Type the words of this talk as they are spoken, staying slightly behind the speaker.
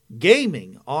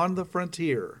Gaming on the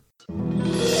Frontier.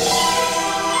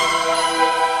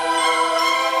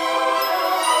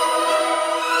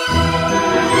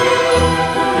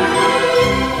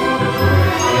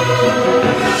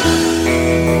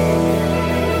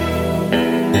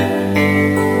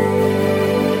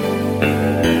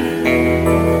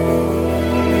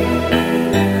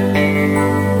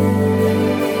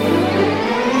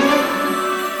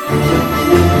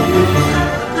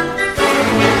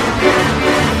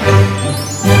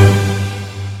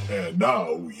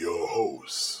 Now, your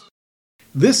hosts.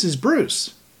 This is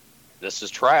Bruce. This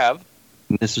is Trav.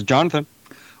 This is Jonathan.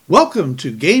 Welcome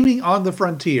to Gaming on the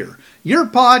Frontier, your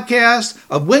podcast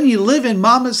of when you live in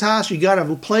Mama's house, you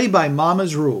gotta play by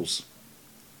Mama's rules.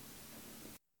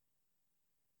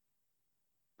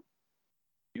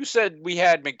 You said we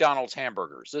had McDonald's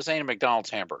hamburgers. This ain't a McDonald's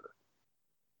hamburger.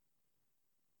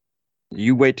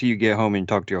 You wait till you get home and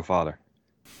talk to your father.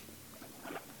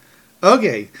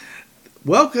 Okay.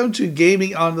 Welcome to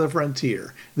Gaming on the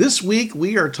Frontier. This week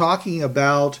we are talking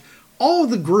about all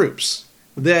of the groups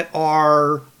that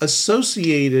are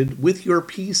associated with your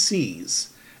PCs.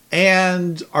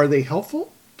 And are they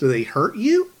helpful? Do they hurt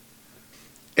you?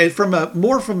 And from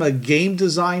a game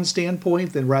design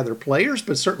standpoint than rather players,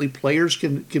 but certainly players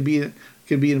can be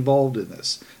involved in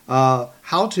this.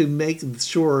 How to make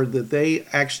sure that they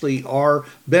actually are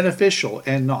beneficial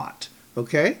and not.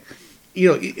 Okay?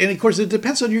 And of course it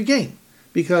depends on your game,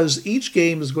 because each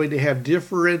game is going to have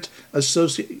different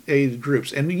associated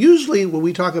groups. And usually when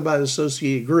we talk about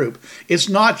associated group, it's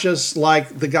not just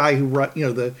like the guy who run,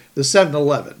 the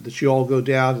 7-Eleven that you all go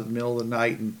down in the middle of the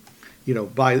night and,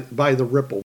 buy the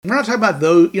Ripple. We're not talking about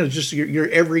those, just your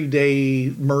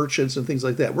everyday merchants and things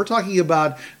like that. We're talking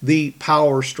about the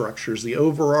power structures, the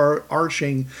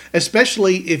overarching,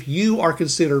 especially if you are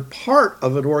considered part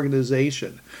of an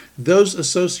organization. Those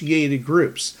associated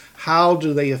groups, how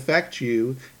do they affect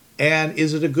you, and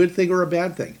is it a good thing or a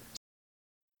bad thing?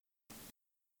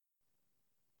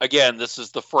 Again, this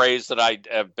is the phrase that I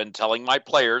have been telling my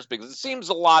players, because it seems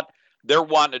a lot they're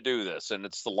wanting to do this, and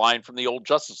it's the line from the old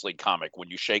Justice League comic: when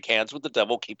you shake hands with the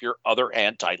devil, keep your other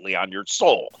hand tightly on your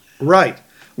soul. Right.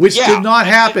 Which did not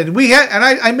happen.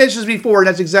 I mentioned this before, and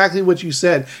that's exactly what you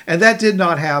said, and that did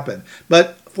not happen.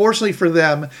 But fortunately for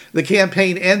them, the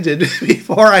campaign ended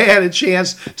before I had a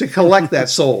chance to collect that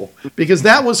soul, because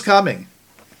that was coming.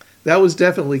 That was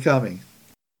definitely coming.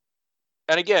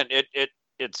 And again,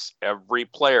 it's every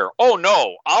player. Oh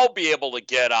no, I'll be able to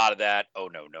get out of that.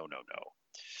 Oh no.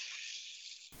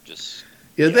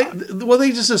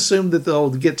 They just assume that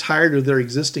they'll get tired of their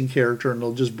existing character and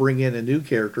they'll just bring in a new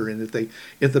character. And if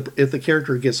the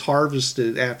character gets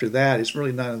harvested after that, it's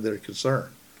really none of their concern.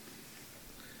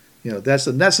 That's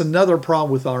another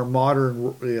problem with our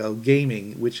modern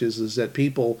gaming, which is that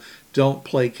people don't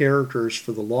play characters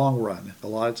for the long run. A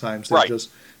lot of times they're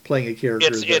just playing a character.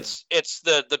 It's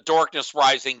the Darkness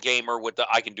Rising gamer with the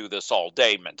I can do this all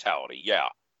day mentality. Yeah.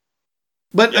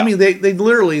 But I mean, they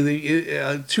literally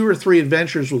 2 or 3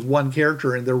 adventures with one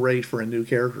character and they're ready for a new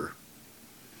character.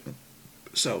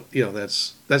 So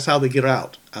that's how they get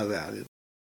out of that.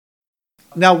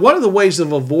 Now, one of the ways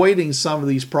of avoiding some of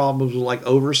these problems, like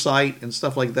oversight and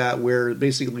stuff like that, where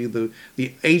basically the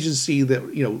agency that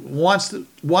wants to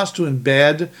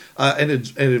embed an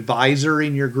advisor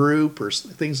in your group or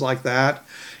things like that,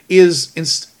 is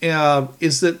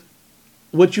that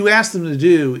what you ask them to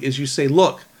do is you say,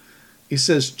 look, he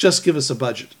says, just give us a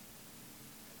budget,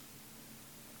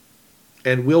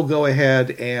 and we'll go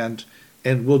ahead and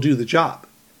we'll do the job.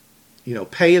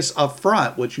 Pay us up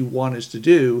front what you want us to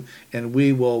do, and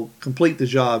we will complete the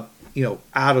job,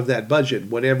 out of that budget.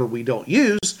 Whatever we don't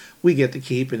use, we get to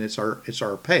keep, and it's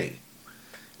our pay.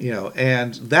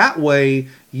 And that way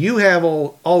you have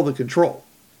all the control,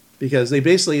 because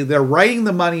they're writing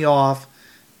the money off,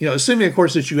 assuming of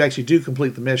course that you actually do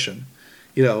complete the mission.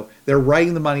 They're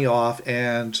writing the money off,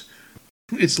 and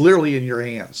it's literally in your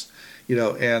hands.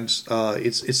 And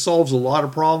it solves a lot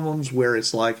of problems where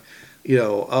it's like, we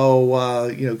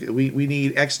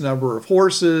need X number of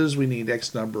horses, we need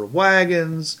X number of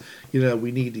wagons,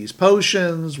 we need these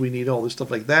potions, we need all this stuff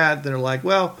like that. They're like,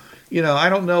 well, I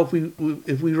don't know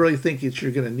if we really think that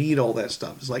you're going to need all that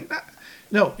stuff. It's like,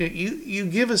 no, you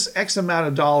give us X amount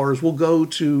of dollars, we'll go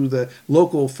to the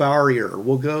local farrier,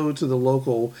 we'll go to the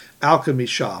local alchemy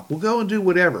shop, we'll go and do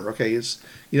whatever. Okay, it's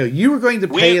you were going to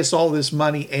pay us all this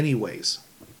money anyways.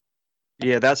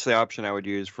 Yeah, that's the option I would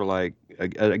use for like a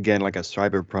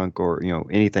Cyberpunk or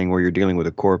anything where you're dealing with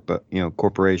a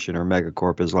corporation or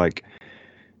megacorp is like,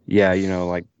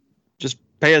 just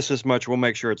pay us this much, we'll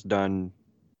make sure it's done,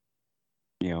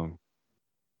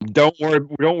 Don't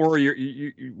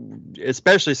worry.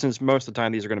 Especially since most of the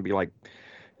time these are going to be like,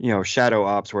 shadow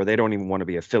ops where they don't even want to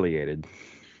be affiliated.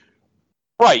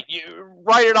 Right. You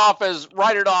write it off as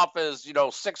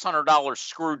 $600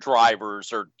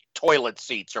 screwdrivers or toilet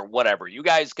seats or whatever. You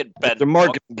guys can bend the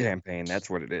marketing campaign. That's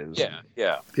what it is.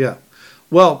 Yeah.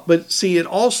 Well, but see, it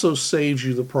also saves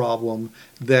you the problem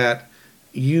that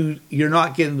you're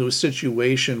not getting into a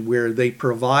situation where they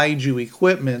provide you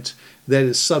equipment that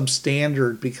is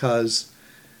substandard because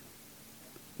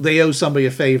they owe somebody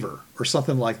a favor or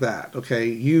something like that. Okay,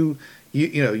 you're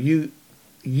not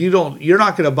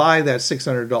going to buy that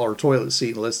 $600 toilet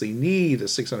seat unless they need a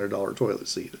 $600 toilet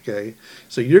seat. Okay,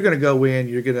 so you're going to go in,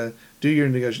 you're going to do your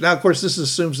negotiation. Now, of course, this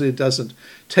assumes that it doesn't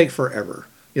take forever.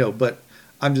 But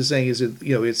I'm just saying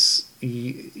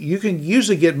you can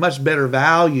usually get much better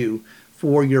value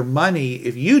for your money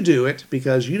if you do it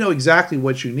because you know exactly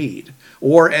what you need.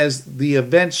 Or as the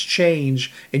events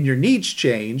change and your needs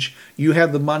change, you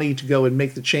have the money to go and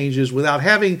make the changes without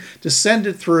having to send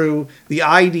it through the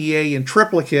IDA in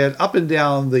triplicate up and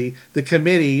down the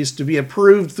committees to be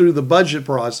approved through the budget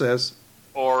process.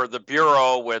 Or the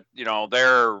Bureau with,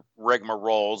 their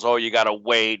rigmaroles. Oh, you got to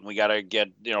wait. And we got to get,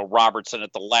 Robertson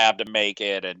at the lab to make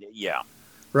it. And yeah.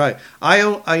 Right.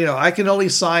 I can only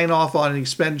sign off on an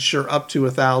expenditure up to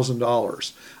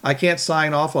 $1,000. I can't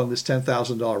sign off on this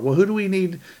 $10,000. Well, who do we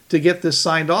need to get this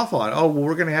signed off on? Oh, well,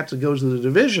 we're going to have to go to the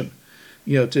division,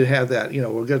 to have that.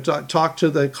 We're going to talk to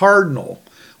the cardinal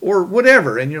or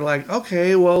whatever. And you're like,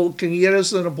 okay, well, can you get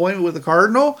us an appointment with the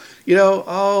cardinal?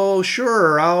 Oh,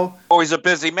 sure. Oh, he's a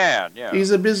busy man. Yeah.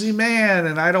 He's a busy man,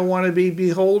 and I don't want to be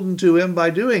beholden to him by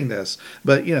doing this.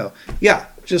 But, yeah.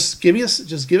 Just give us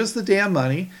the damn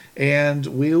money, and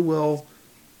we will,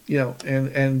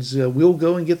 we'll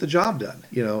go and get the job done.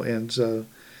 And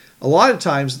a lot of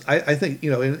times I think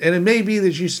and it may be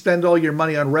that you spend all your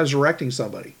money on resurrecting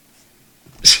somebody,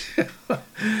 but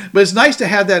it's nice to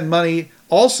have that money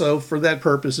also for that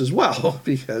purpose as well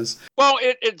because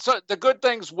it's the good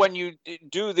things when you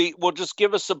do just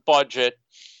give us a budget.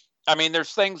 I mean,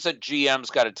 there's things that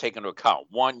GM's got to take into account.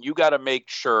 One, you got to make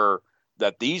sure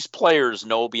that these players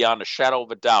know beyond a shadow of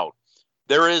a doubt,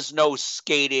 there is no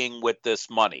skating with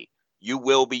this money. You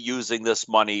will be using this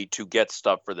money to get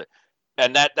stuff for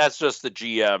and that's just the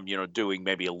GM, doing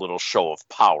maybe a little show of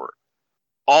power.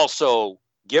 Also,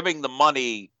 giving the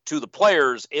money to the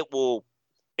players, it will,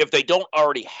 if they don't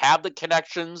already have the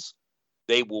connections,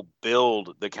 they will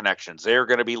build the connections. They're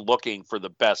going to be looking for the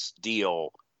best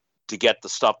deal to get the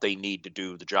stuff they need to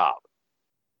do the job.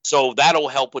 So that'll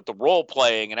help with the role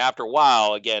playing. And after a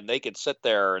while, again, they can sit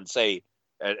there and say,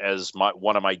 as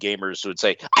one of my gamers would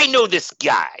say, I know this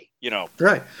guy,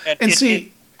 Right.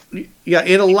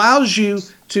 It allows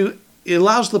it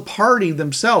allows the party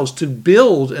themselves to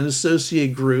build an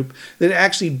associate group that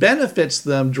actually benefits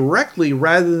them directly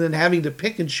rather than having to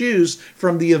pick and choose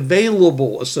from the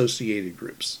available associated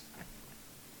groups.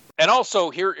 And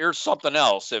also here's something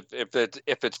else. If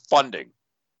it's funding,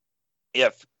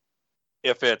 if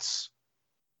it's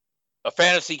a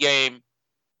fantasy game,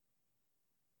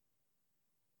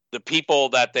 the people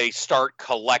that they start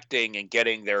collecting and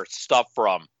getting their stuff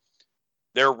from,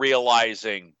 they're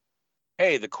realizing,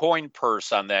 hey, the coin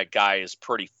purse on that guy is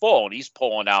pretty full, and he's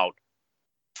pulling out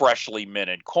freshly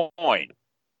minted coin,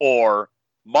 or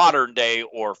modern day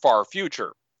or far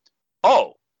future.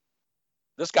 Oh,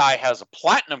 this guy has a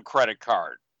platinum credit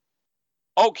card.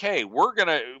 Okay,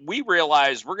 we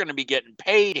realize we're going to be getting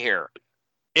paid here.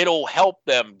 It'll help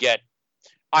them get.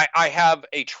 I have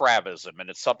a Travism, and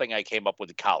it's something I came up with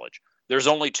in college. There's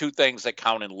only two things that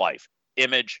count in life: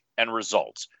 image and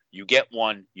results. You get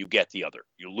one, you get the other.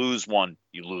 You lose one,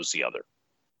 you lose the other.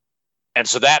 And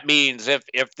so that means if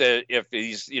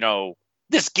he's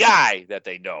this guy that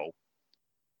they know,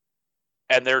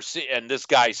 and this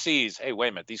guy sees, hey, wait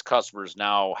a minute, these customers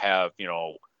now have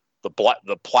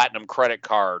the platinum credit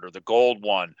card or the gold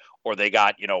one, or they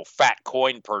got, fat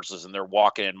coin purses and they're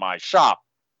walking in my shop.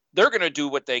 They're going to do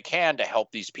what they can to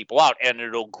help these people out, and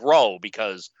it'll grow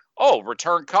because,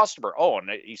 return customer. Oh, and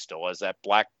he still has that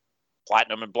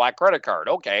platinum and black credit card.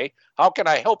 Okay. How can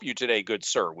I help you today, good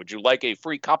sir? Would you like a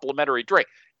free complimentary drink?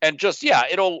 And just,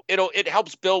 it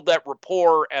helps build that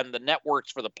rapport and the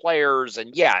networks for the players.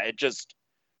 And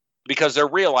because they're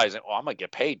realizing, I'm going to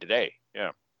get paid today.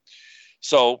 Yeah.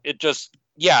 So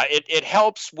it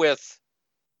helps with,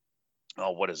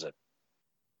 what is it?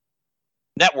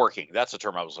 Networking. That's the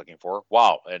term I was looking for.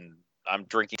 Wow. And I'm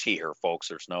drinking tea here, folks.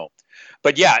 There's no.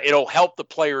 But yeah, it'll help the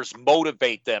players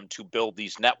motivate them to build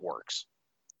these networks.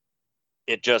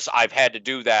 I've had to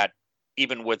do that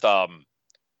even with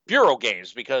Bureau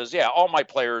games, because all my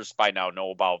players by now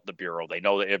know about the Bureau. They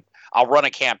know that if I'll run a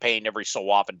campaign every so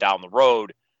often down the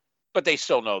road, but they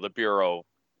still know the Bureau,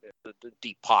 the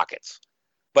deep pockets.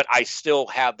 But I still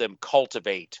have them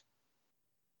cultivate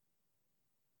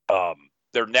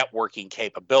their networking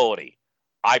capability.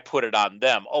 I put it on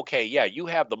them. Okay, yeah, you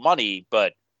have the money,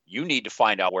 but you need to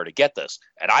find out where to get this.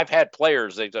 And I've had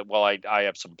players, they said, well, I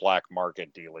have some black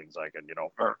market dealings. I can,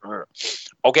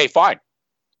 Okay, fine.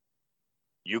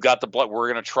 You got the blood.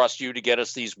 We're going to trust you to get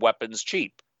us these weapons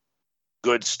cheap.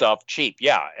 Good stuff cheap.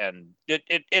 Yeah. And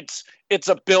it's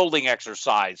a building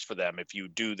exercise for them. If you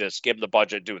do this, give them the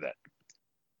budget, do that.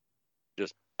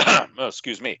 Just,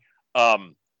 excuse me.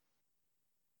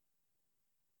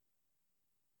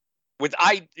 With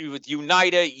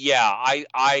Unita,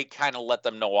 I kind of let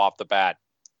them know off the bat,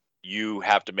 you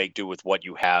have to make do with what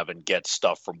you have and get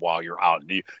stuff from while you're out.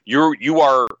 You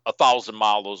are 1,000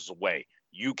 miles away.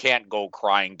 You can't go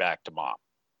crying back to mom.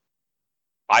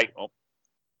 I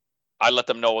let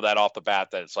them know that off the bat,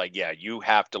 that it's like, you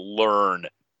have to learn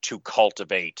to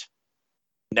cultivate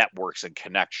networks and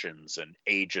connections and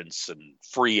agents and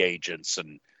free agents.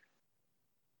 And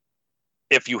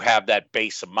if you have that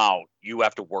base amount, you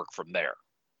have to work from there.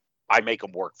 I make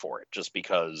them work for it just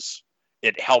because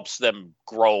it helps them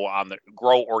grow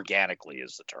organically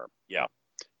is the term. Yeah.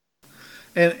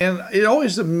 And it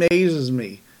always amazes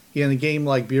me in a game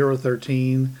like Bureau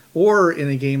 13 or in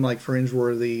a game like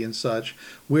Fringeworthy and such,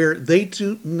 where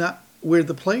where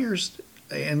the players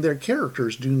and their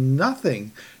characters do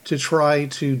nothing to try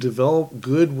to develop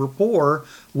good rapport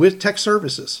with tech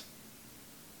services.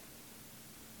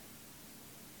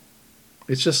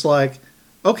 It's just like,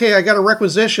 okay, I got a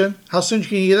requisition. How soon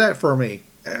can you get that for me?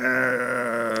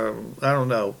 I don't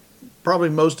know. Probably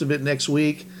most of it next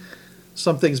week.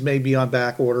 Some things may be on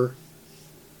back order.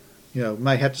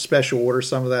 Might have to special order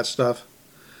some of that stuff.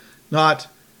 Not,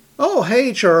 oh,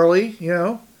 hey, Charlie,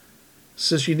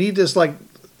 since you need this like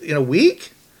in a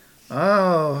week?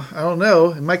 Oh, I don't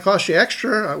know. It might cost you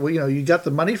extra. You got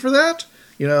the money for that?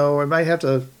 I might have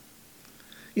to,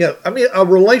 a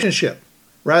relationship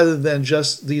rather than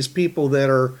just these people that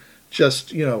are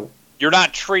just, You're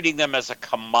not treating them as a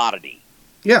commodity.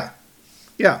 Yeah.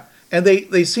 Yeah. And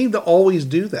they seem to always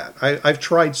do that. I've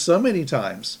tried so many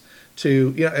times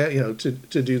to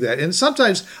to do that, and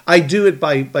sometimes I do it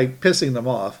by pissing them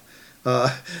off,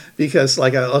 because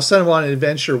like I'll send them on an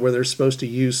adventure where they're supposed to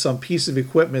use some piece of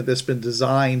equipment that's been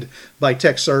designed by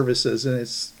tech services, and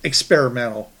it's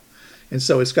experimental, and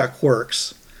so it's got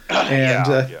quirks,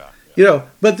 and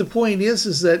but the point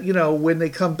is that when they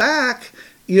come back,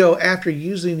 after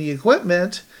using the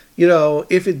equipment,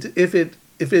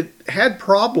 if it had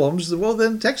problems, well,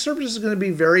 then tech services is going to be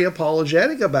very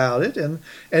apologetic about it, and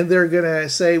they're going to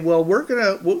say, well, we're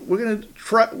going to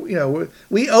try,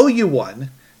 we owe you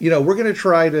one, we're going to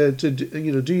try to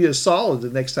do you a solid the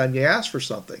next time you ask for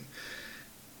something.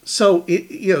 So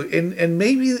and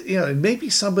maybe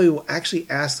somebody will actually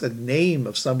ask the name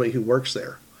of somebody who works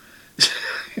there,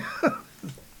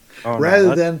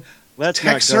 rather than let's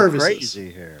tech not go services.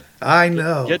 Crazy here. I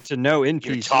know. Get to know NPCs.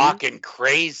 You're talking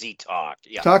crazy talk.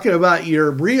 Yeah. Talking about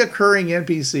your reoccurring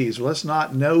NPCs. Let's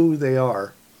not know who they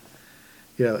are.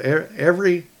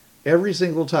 Every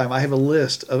single time I have a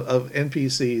list of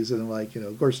NPCs, and I'm like,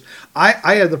 of course,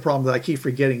 I have the problem that I keep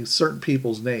forgetting certain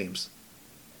people's names.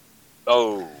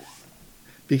 Oh.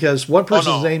 Because one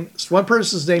person's name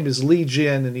is Li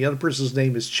Jin, and the other person's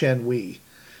name is Chen Wei.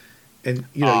 And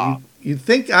you'd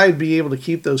think I'd be able to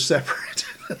keep those separate.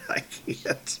 I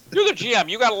can't. You're the GM.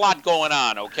 You got a lot going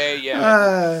on, okay?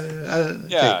 Yeah.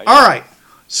 Okay. All right.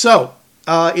 So,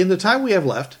 in the time we have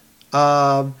left,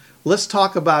 let's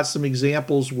talk about some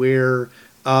examples where,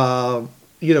 having,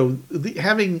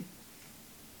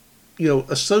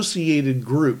 associated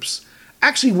groups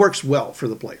actually works well for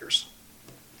the players.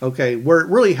 Okay, where it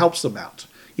really helps them out,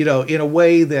 in a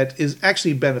way that is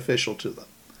actually beneficial to them.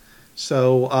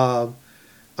 So,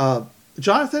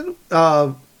 Jonathan,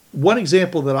 one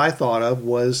example that I thought of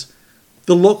was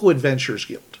the local Adventurers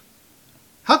Guild.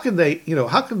 How can they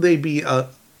be a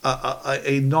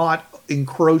not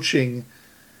encroaching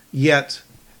yet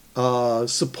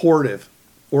supportive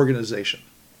organization?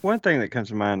 One thing that comes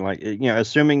to mind, like,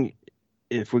 assuming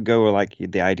if we go with like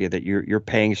the idea that you're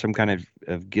paying some kind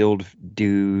of guild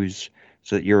dues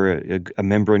so that you're a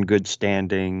member in good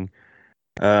standing,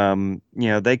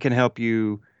 they can help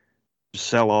you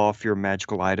sell off your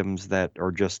magical items that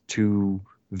are just too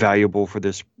valuable for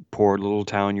this poor little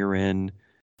town you're in.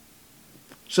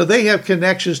 So they have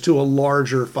connections to a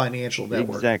larger financial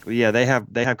network. Exactly. Yeah, they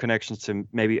have connections to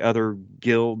maybe other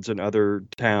guilds and other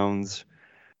towns.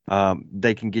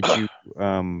 They can get you.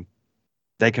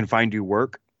 They can find you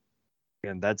work,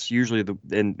 and that's usually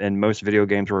in most video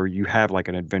games where you have like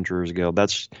an adventurers guild.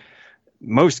 That's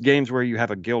most games where you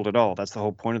have a guild at all. That's the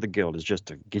whole point of the guild, is just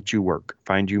to get you work,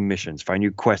 find you missions, find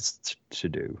you quests to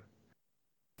do.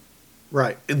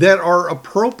 Right, that are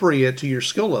appropriate to your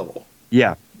skill level.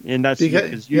 Yeah, and that's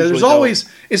because there's always,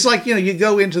 it's like, you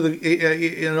go into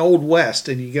in Old West,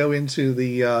 and you go into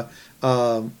the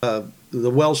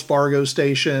Wells Fargo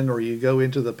station, or you go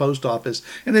into the post office,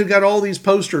 and they've got all these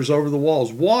posters over the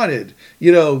walls. Wanted,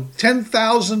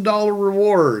 $10,000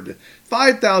 reward,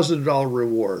 $5,000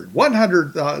 reward,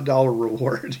 $100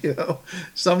 reward.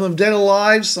 Some of them dead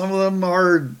alive, some of them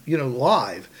are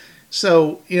live.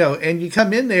 So, and you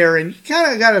come in there, and you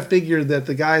kind of got to figure that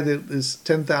the guy that is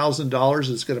 $10,000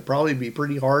 is going to probably be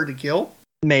pretty hard to kill.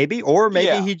 Maybe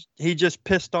he just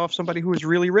pissed off somebody who was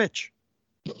really rich.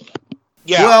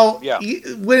 Yeah. Well,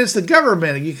 when it's the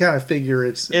government, you kind of figure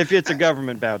it's... If it's a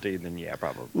government bounty, then yeah,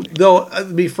 probably. Though, to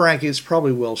be frank, it's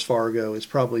probably Wells Fargo. It's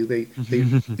probably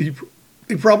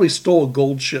he probably stole a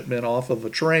gold shipment off of a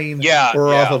train,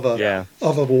 off of a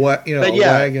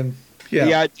wagon. Yeah.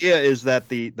 The idea is that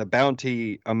the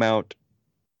bounty amount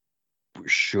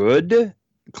should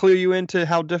clue you into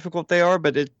how difficult they are,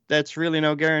 but that's really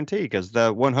no guarantee, because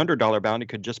the $100 bounty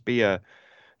could just be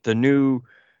the new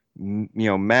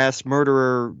mass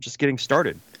murderer just getting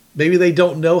started. Maybe they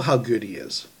don't know how good he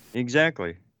is.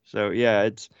 Exactly. So yeah,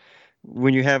 it's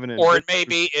when you have or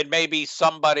it may be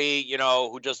somebody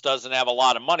who just doesn't have a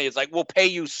lot of money. It's like, we'll pay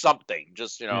you something,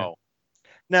 just Now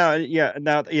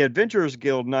the Adventurers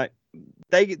Guild,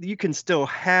 you can still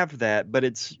have that, but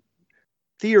it's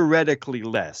theoretically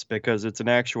less, because it's an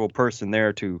actual person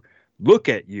there to look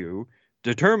at you,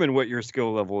 determine what your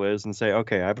skill level is, and say,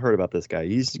 okay, I've heard about this guy.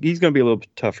 He's going to be a little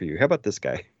bit tough for you. How about this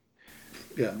guy?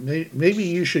 Yeah, maybe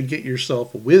you should get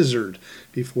yourself a wizard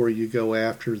before you go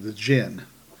after the djinn.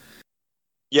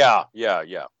 Yeah.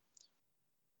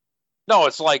 No,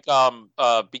 it's like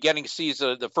beginning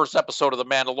season, the first episode of The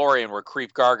Mandalorian, where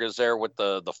Greef Karga is there with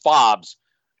the fobs.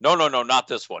 No, not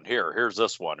this one. Here's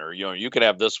this one, or you can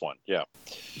have this one. Yeah.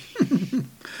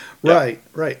 Right.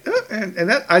 And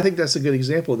that, I think that's a good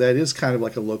example. That is kind of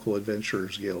like a local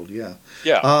adventurers guild. Yeah.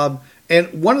 Yeah.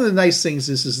 And one of the nice things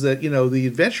is that the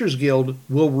Adventurers Guild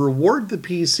will reward the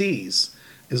PCs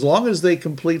as long as they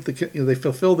complete they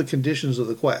fulfill the conditions of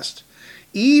the quest,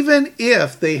 even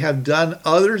if they have done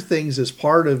other things as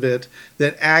part of it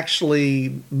that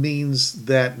actually means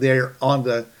that they're on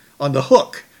the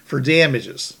hook for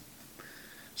damages.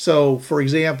 So, for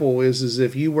example, is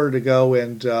if you were to go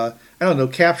and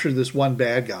capture this one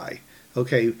bad guy,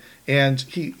 okay, and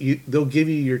they'll give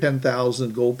you your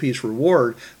 10,000 gold piece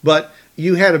reward, but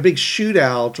you had a big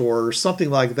shootout or something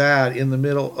like that in the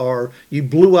middle, or you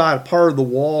blew out part of the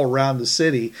wall around the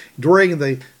city during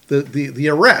the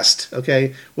arrest,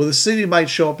 okay, well, the city might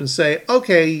show up and say,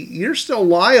 okay, you're still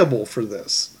liable for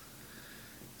this.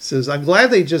 It says, I'm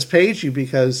glad they just paid you,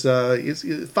 because it's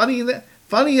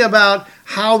funny about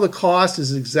how the cost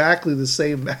is exactly the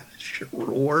same as your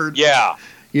reward. Yeah.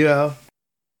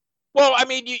 Well, I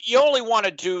mean, you only want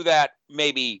to do that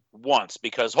maybe once,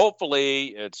 because hopefully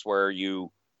it's where you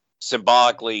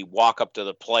symbolically walk up to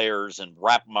the players and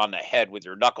rap them on the head with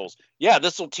your knuckles. Yeah,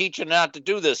 this will teach you not to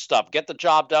do this stuff. Get the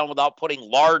job done without putting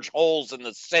large holes in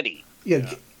the city. Yeah.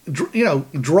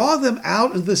 Draw them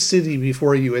out of the city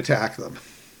before you attack them.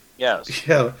 Yes.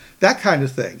 That kind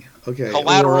of thing. Okay.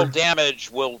 Collateral damage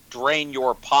will drain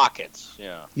your pockets.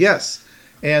 Yeah. Yes.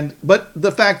 But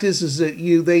the fact is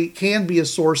that they can be a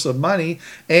source of money,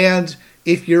 and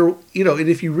if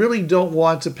if you really don't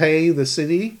want to pay the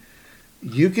city,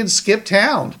 you can skip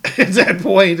town at that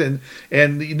point, and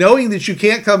knowing that you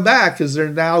can't come back because they're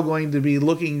now going to be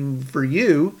looking for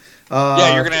you.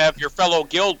 You're going to have your fellow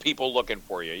guild people looking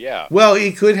for you. Yeah. Well,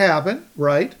 it could happen,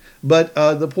 right? But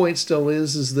the point still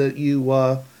is that you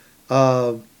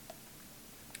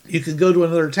can go to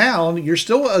another town. You're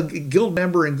still a guild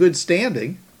member in good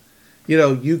standing.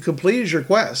 You completed your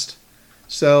quest.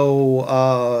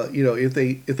 So, if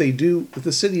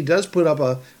the city does put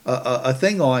up a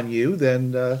thing on you,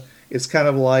 then it's kind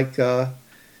of like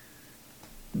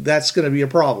that's going to be a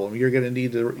problem. You're going to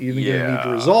need to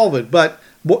resolve it. But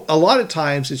a lot of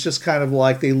times it's just kind of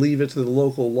like they leave it to the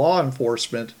local law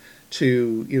enforcement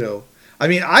to, I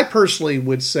mean, I personally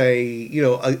would say,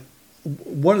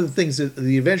 one of the things that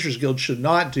the Adventurers Guild should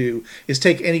not do is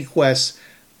take any quests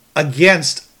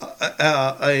against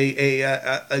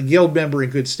a guild member in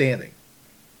good standing.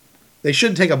 They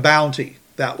shouldn't take a bounty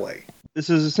that way. This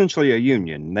is essentially a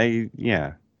union. They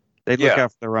look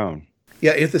out for their own.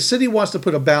 Yeah, if the city wants to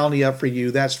put a bounty up for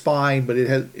you, that's fine. But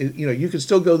you can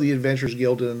still go to the Adventurers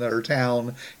Guild in another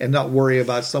town and not worry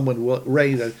about someone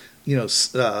ready to,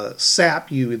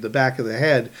 sap you in the back of the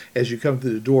head as you come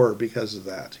through the door because of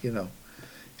that.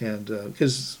 And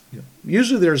because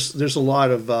usually there's a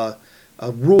lot of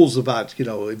rules about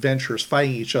adventurers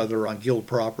fighting each other on guild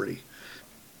property.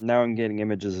 Now I'm getting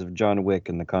images of John Wick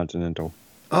in the Continental.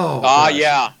 Oh, gosh.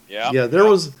 yeah. There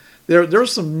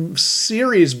was some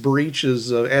serious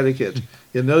breaches of etiquette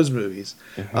in those movies,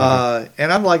 and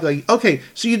I'm like, okay,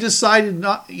 so you decided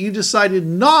not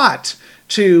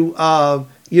to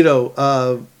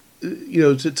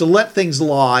to let things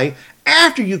lie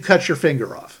after you cut your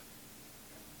finger off.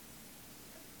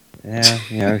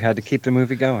 Yeah, had to keep the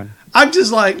movie going. I'm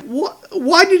just like,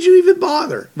 why did you even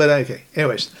bother? But okay,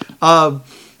 anyways,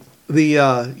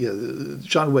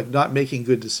 John Wick not making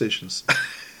good decisions.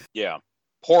 Yeah,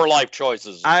 poor life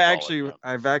choices.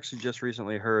 I've actually just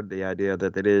recently heard the idea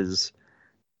that it is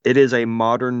a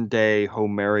modern day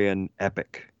Homerian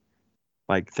epic,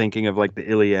 like thinking of like the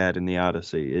Iliad and the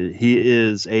Odyssey. He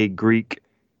is a Greek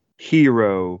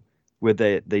hero with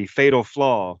the fatal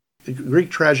flaw. A Greek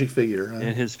tragic figure. Huh?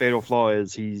 And his fatal flaw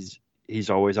is he's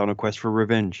always on a quest for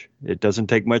revenge. It doesn't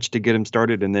take much to get him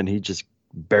started, and then he just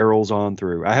barrels on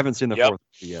through. I haven't seen the fourth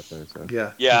yet, though. So.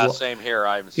 Yeah, same here.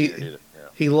 I haven't seen it either. Yeah.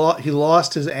 He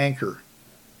lost his anchor.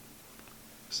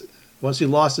 Once he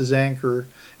lost his anchor,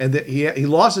 and he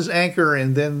lost his anchor,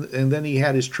 and then he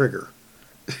had his trigger.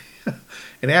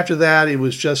 And after that, it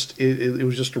was just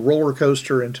a roller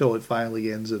coaster until it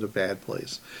finally ends at a bad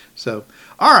place. So,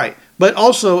 all right, but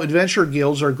also adventure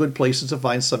guilds are good places to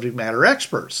find subject matter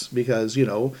experts because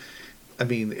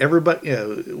everybody,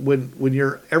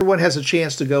 everyone has a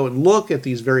chance to go and look at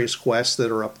these various quests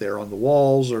that are up there on the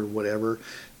walls or whatever.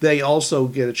 They also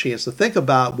get a chance to think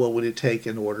about what would it take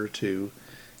in order to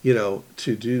do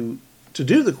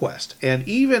the quest, and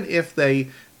even if they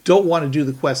don't want to do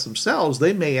the quest themselves,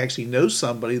 they may actually know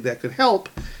somebody that could help,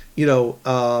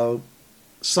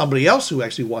 somebody else who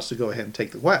actually wants to go ahead and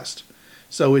take the quest.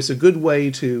 So it's a good way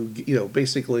to,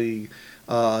 basically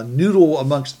noodle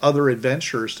amongst other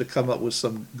adventurers to come up with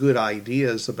some good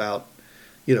ideas about,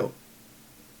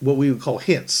 what we would call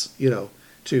hints,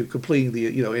 to completing the,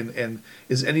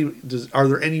 are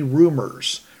there any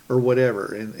rumors or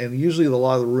whatever? And usually a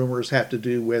lot of the rumors have to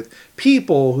do with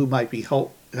people who might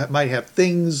have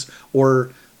things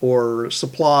or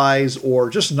supplies or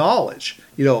just knowledge,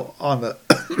 on the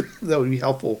that would be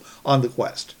helpful on the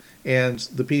quest. And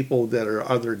the people that are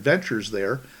other adventurers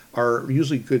there are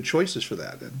usually good choices for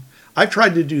that. And I've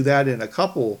tried to do that in a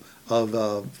couple of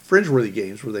Fringeworthy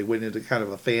games where they went into kind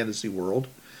of a fantasy world,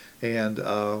 and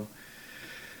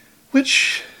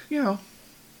which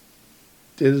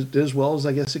did as well as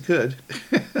I guess it could.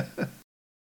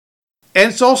 And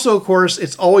it's also, of course,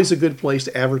 it's always a good place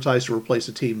to advertise to replace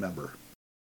a team member.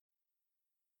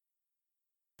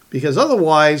 Because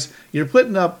otherwise, you're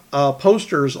putting up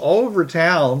posters all over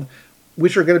town,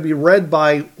 which are going to be read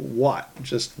by what?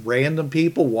 Just random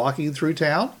people walking through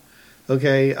town?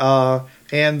 Okay,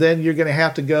 and then you're going to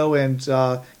have to go and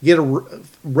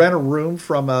rent a room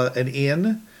from an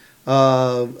inn,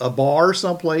 a bar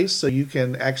someplace, so you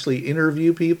can actually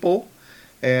interview people.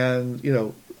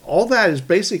 And, all that is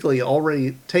basically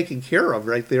already taken care of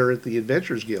right there at the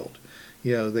Adventurers Guild.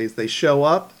 They show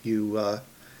up. If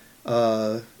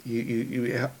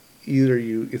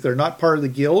they're not part of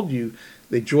the guild,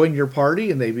 they join your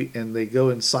party and they go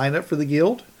and sign up for the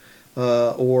guild,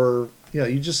 or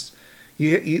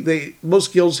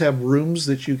most guilds have rooms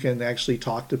that you can actually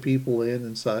talk to people in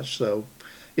and such. So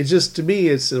it's just, to me,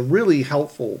 it's a really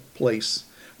helpful place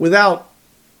without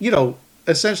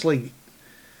essentially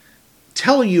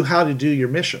telling you how to do your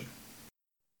mission.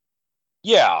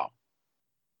 Yeah.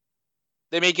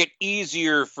 They make it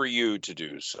easier for you to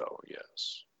do so,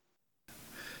 yes.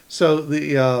 So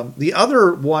the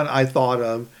other one I thought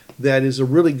of that is a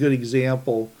really good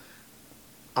example,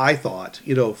 I thought,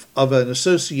 of an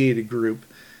associated group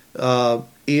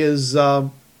is a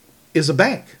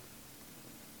bank,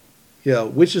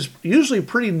 which is usually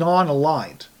pretty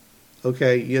non-aligned.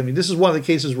 Okay, this is one of the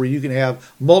cases where you can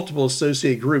have multiple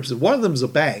associated groups. If one of them is a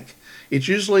bank, it's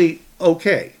usually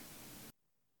okay.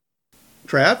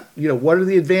 Trav, what are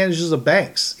the advantages of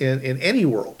banks in any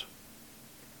world?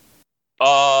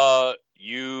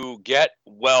 You get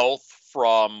wealth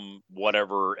from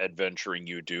whatever adventuring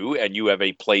you do, and you have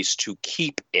a place to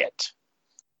keep it.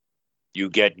 You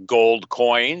get gold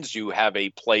coins. You have a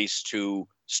place to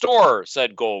store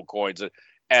said gold coins.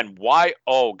 And why?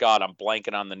 Oh God, I'm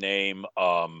blanking on the name.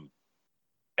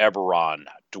 Eberron,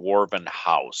 Dwarven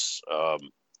House.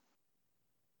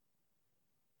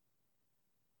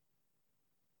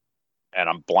 and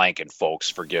I'm blanking, folks.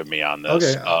 Forgive me on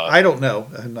this. Okay, I don't know.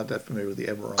 I'm not that familiar with the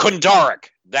Eberron. Kundaric.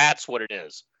 That's what it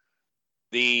is.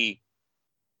 The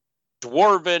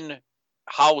dwarven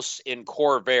house in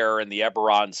Corvair in the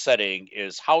Eberron setting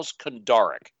is House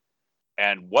Kundaric.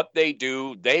 And what they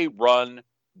do, they run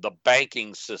the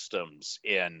banking systems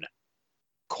in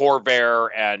Corvair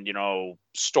and,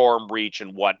 Stormreach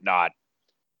and whatnot.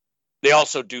 They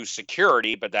also do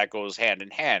security, but that goes hand in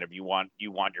hand if you want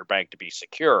your bank to be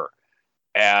secure.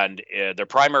 And their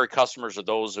primary customers are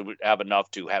those who have enough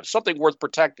to have something worth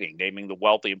protecting, naming the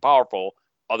wealthy and powerful,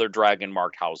 other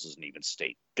dragon-marked houses, and even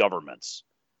state governments.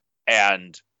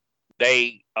 And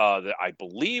they, I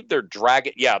believe they're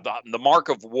dragon, the mark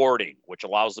of warding, which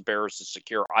allows the bearers to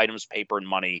secure items, paper, and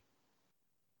money.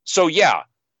 So,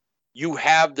 you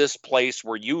have this place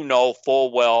where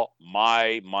full well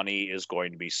my money is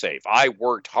going to be safe. I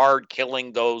worked hard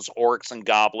killing those orcs and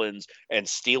goblins and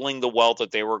stealing the wealth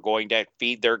that they were going to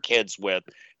feed their kids with,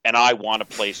 and I want a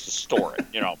place to store it,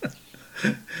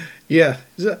 Yeah.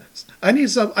 I need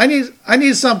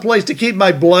some place to keep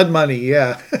my blood money,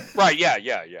 yeah. Right, yeah.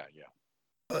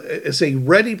 It's a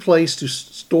ready place to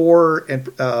store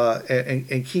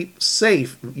and keep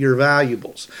safe your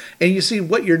valuables. And you see,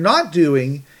 what you're not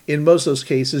doing in most of those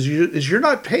cases is you're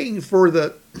not paying for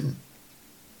the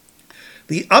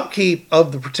upkeep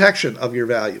of the protection of your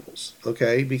valuables.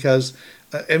 Okay, because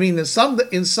in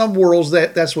some worlds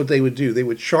that's what they would do. They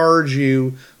would charge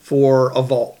you for a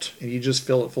vault, and you just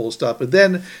fill it full of stuff. But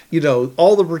then,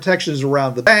 all the protections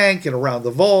around the bank and around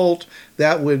the vault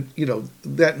that would,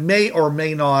 that may or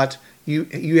may not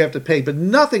you have to pay, but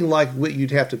nothing like what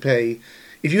you'd have to pay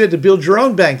if you had to build your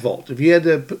own bank vault. If you had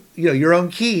to, your own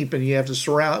keep, and you have to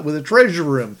surround with a treasure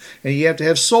room, and you have to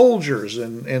have soldiers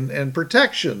and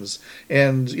protections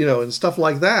and and stuff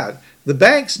like that. The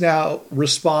bank's now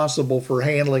responsible for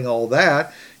handling all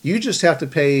that. You just have to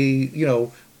pay,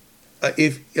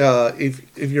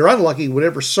 if you're unlucky,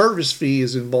 whatever service fee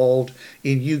is involved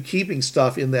in you keeping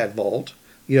stuff in that vault,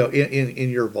 in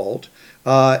your vault,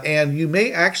 and you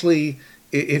may actually,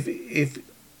 if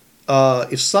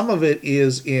some of it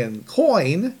is in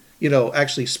coin,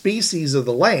 actually species of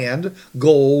the land,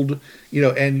 gold,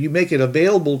 and you make it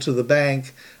available to the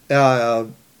bank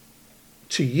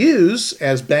to use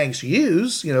as banks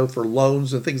use, for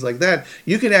loans and things like that,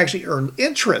 you can actually earn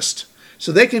interest.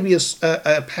 So they can be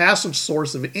a passive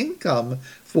source of income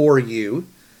for you,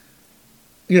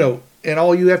 and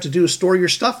all you have to do is store your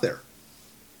stuff there.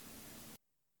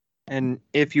 And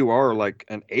if you are like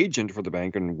an agent for the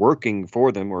bank and working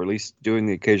for them, or at least doing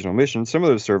the occasional mission, some of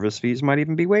those service fees might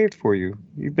even be waived for you.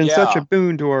 You've been such a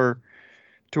boon to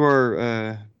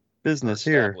our business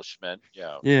here.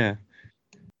 Yeah.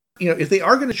 If they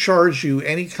are going to charge you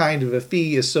any kind of a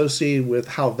fee associated with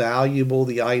how valuable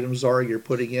the items are you're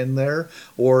putting in there,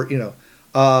 or,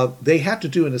 they have to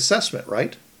do an assessment,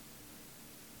 right?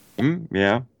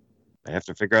 Yeah. They have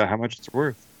to figure out how much it's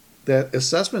worth. That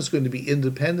assessment is going to be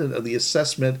independent of the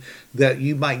assessment that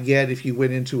you might get if you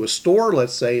went into a store,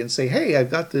 let's say, and say, "Hey, I've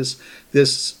got this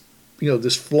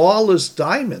flawless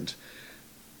diamond.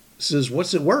 Says,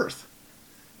 what's it worth?"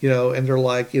 And they're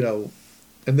like, and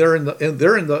they're in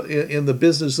the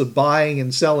business of buying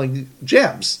and selling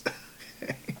gems.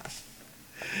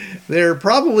 They're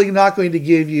probably not going to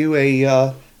give you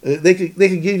they could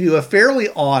give you a fairly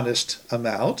honest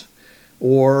amount,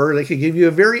 or they could give you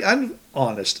a very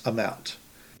honest amount.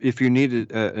 If you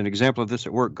needed an example of this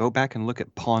at work, go back and look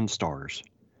at Pawn Stars.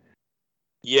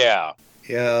 Yeah.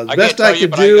 The best I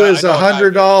could do is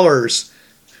 $100.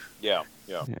 Yeah.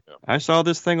 I saw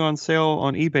this thing on sale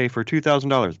on eBay for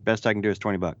 $2,000. Best I can do is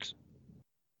 $20.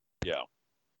 Yeah.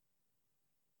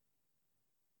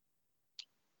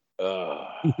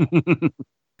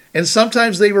 And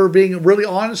sometimes they were being really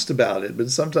honest about it,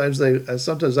 but sometimes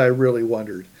I really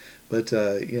wondered. But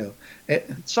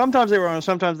sometimes they were honest.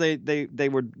 Sometimes they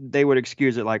would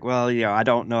excuse it like, well, I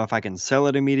don't know if I can sell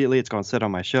it immediately. It's going to sit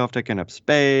on my shelf, taking up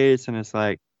space, and it's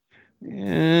like,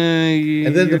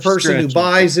 and then the person who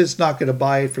buys it's not going to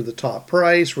buy it for the top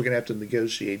price. We're going to have to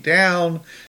negotiate down.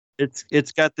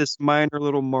 It's got this minor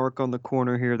little mark on the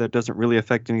corner here that doesn't really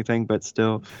affect anything, but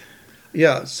still.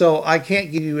 Yeah, so I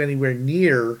can't give you anywhere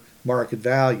near market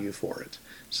value for it.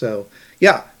 So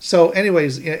yeah. So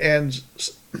anyways, and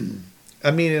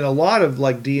I mean, in a lot of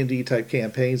like D&D type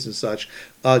campaigns and such,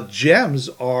 gems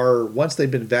are, once they've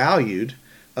been valued,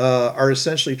 are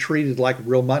essentially treated like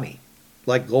real money,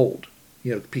 like gold,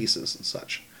 pieces and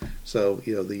such. So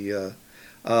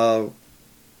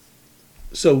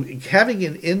so having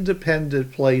an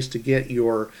independent place to get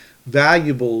your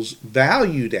valuables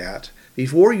valued at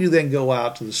before you then go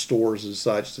out to the stores and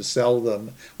such to sell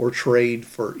them or trade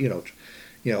for,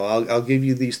 I'll give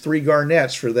you these 3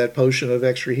 garnets for that potion of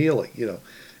extra healing,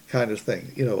 kind of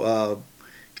thing.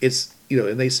 It's,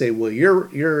 and they say, well, your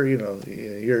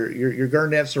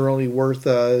garnets are only worth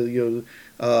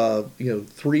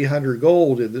 300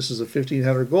 gold, and this is a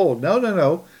 1,500 gold.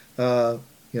 No.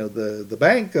 The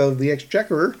Bank of the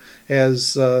Exchequer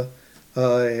has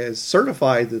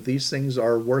certified that these things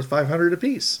are worth 500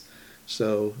 apiece.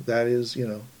 So that is,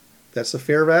 that's a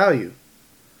fair value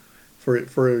for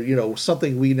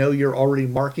something we know you're already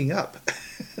marking up.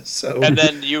 So, and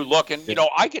then you look and,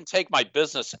 I can take my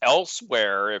business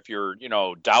elsewhere if you're,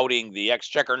 doubting the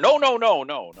Exchequer. No.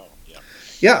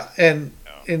 Yeah. And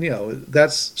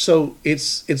that's, so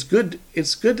it's good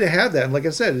to have that. And like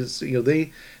I said, it's,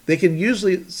 they can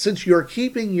usually, since you're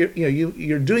keeping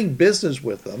you're doing business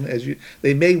with them,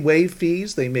 they may waive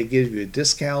fees, they may give you a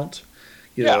discount.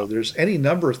 There's any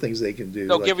number of things they can do.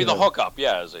 They'll give you the hookup,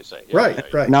 as they say.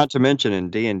 Right. Not to mention in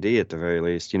D&D at the very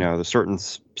least,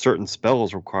 the certain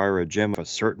spells require a gem of a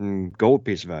certain gold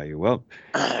piece value. Well,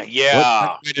 what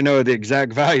better way to know the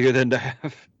exact value than to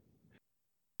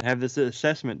have this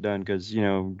assessment done, because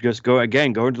just go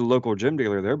into the local gem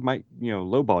dealer. They might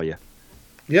lowball you.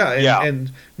 Yeah, and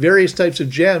various types of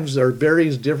gems are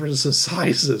various differences in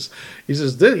sizes. He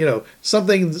says,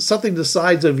 something the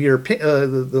size of your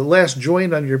the last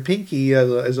joint on your pinky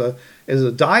as a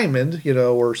diamond,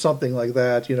 or something like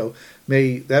that.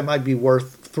 That might be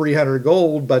worth 300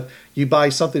 gold, but you buy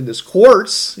something that's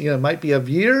quartz. It might be a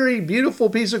very beautiful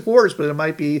piece of quartz, but it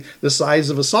might be the size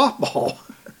of a softball.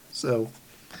 So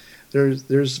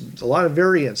there's a lot of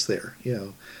variance there.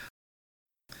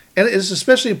 And it's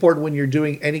especially important when you're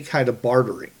doing any kind of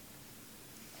bartering,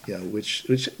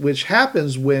 which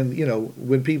happens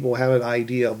when people have an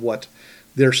idea of what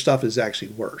their stuff is actually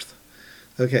worth.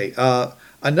 Okay,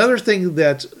 another thing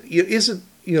that isn't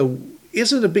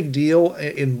a big deal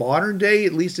in modern day,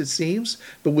 at least it seems,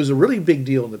 but was a really big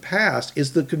deal in the past,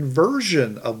 is the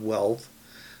conversion of wealth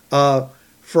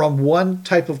from one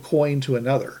type of coin to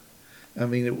another. I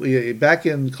mean, back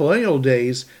in colonial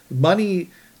days, money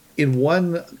in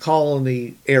one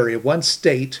colony area, one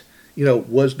state,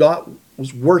 was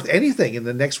worth anything in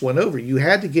the next one over. You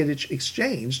had to get it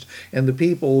exchanged, and the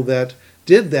people that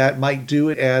did that might do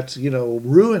it at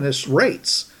ruinous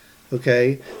rates.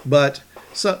 Okay, but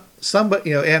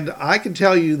somebody, and I can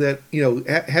tell you that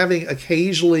having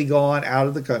occasionally gone out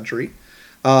of the country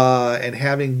and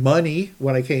having money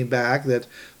when I came back, that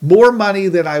more money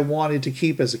than I wanted to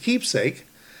keep as a keepsake,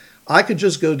 I could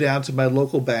just go down to my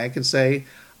local bank and say,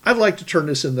 I'd like to turn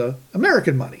this into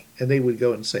American money. And they would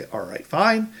go and say, all right,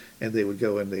 fine. And they would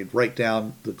go and they'd write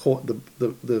down the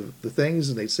things,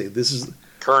 and they'd say, this is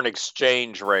current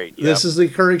exchange rate. Yep. This is the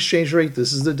current exchange rate.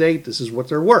 This is the date. This is what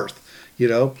they're worth.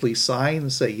 Please sign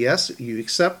and say, yes, you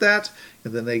accept that.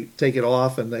 And then they take it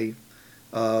off and they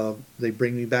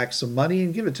bring me back some money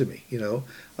and give it to me.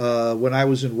 When I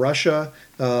was in Russia,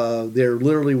 there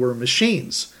literally were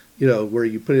machines, where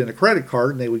you put in a credit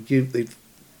card and they'd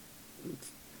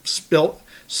spill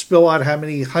out how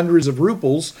many hundreds of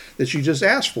rubles that you just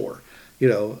asked for.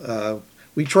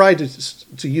 We tried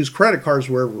to use credit cards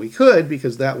wherever we could,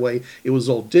 because that way it was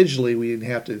all digitally. We didn't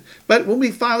have to. But when we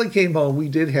finally came home, we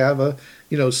did have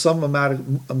some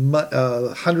amount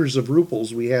of hundreds of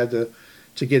rubles we had to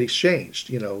get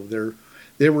exchanged.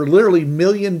 There were literally $1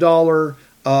 million.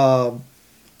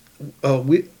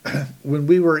 When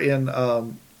we were in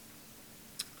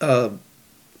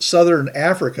Southern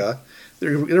Africa,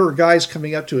 there were guys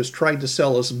coming up to us trying to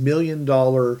sell us $1 million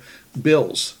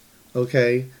bills,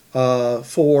 okay,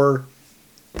 for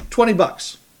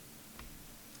 $20.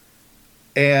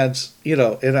 And,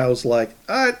 and I was like,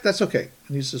 all right, that's okay.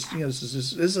 And he says, this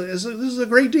is a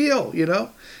great deal,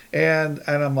 and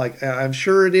I'm like, I'm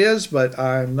sure it is, but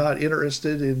I'm not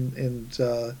interested in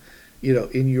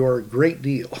your great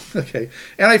deal. Okay.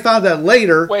 And I found out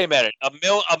later. Wait a minute,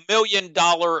 $1 million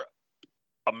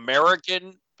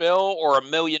American bill or $1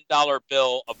 million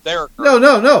bill of their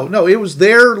currency? No. It was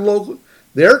their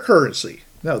currency.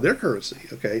 No, their currency.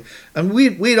 Okay, and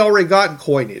we'd already gotten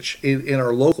coinage in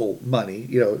our local money.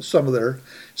 Some of their.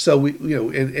 So we,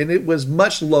 and it was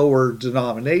much lower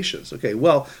denominations. Okay,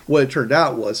 well, what it turned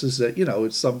out is that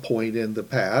at some point in the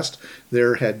past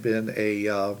there had been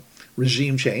a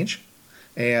regime change,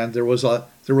 and there was some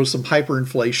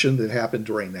hyperinflation that happened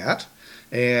during that,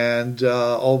 and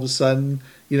all of a sudden.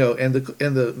 And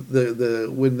the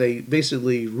when they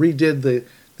basically redid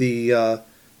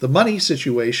the money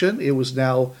situation, it was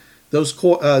now those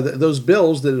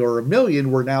bills that are $1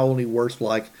 million were now only worth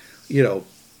like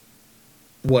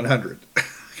 100.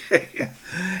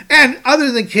 And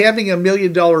other than having $1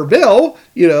 million bill,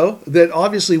 that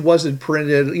obviously wasn't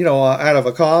printed, out of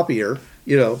a copier,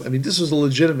 I mean, this was a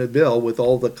legitimate bill with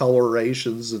all the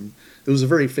colorations, and it was a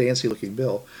very fancy looking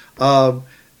bill. But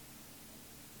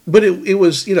it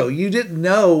was, you didn't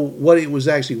know what it was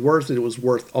actually worth, and it was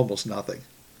worth almost nothing.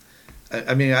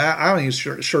 I mean, I'm not even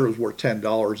sure it was worth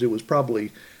 $10. It was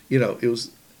probably,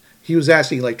 he was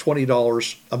asking like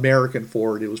 $20 American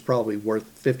for it. It was probably worth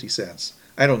 50 cents.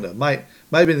 I don't know. Might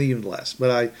have been even less,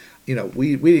 but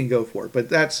we didn't go for it. But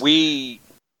that's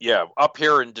up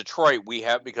here in Detroit we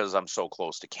have, because I'm so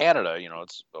close to Canada.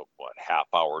 It's a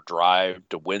half-hour drive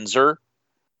to Windsor.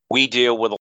 We deal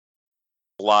with a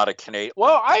lot of Canadian.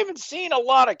 Well, I haven't seen a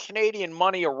lot of Canadian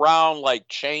money around, like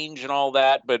change and all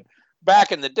that. But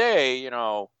back in the day,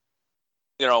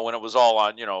 when it was all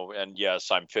on, and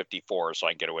yes, I'm 54, so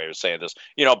I can get away with saying this.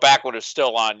 Back when it was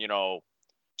still on,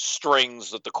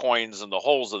 strings with the coins and the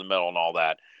holes in the middle and all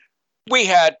that, we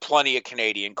had plenty of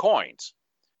Canadian coins.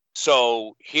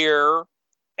 So here,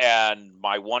 and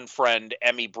my one friend,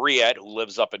 Emmy Briette, who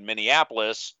lives up in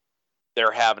Minneapolis,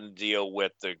 they're having to deal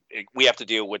with we have to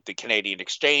deal with the Canadian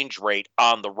exchange rate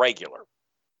on the regular.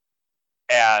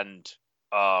 And,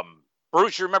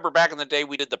 Bruce, you remember back in the day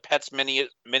we did the Pets mini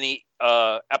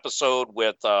episode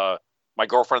with my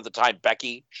girlfriend at the time,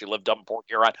 Becky. She lived up in Port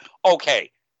Huron.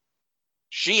 Okay.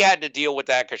 She had to deal with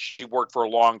that because she worked for a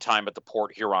long time at the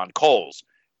Port Huron Coals.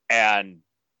 And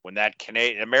when that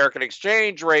Canadian American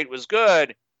exchange rate was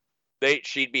good,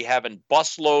 she'd be having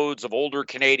busloads of older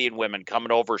Canadian women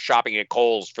coming over shopping at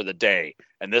Kohl's for the day.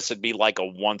 And this would be like a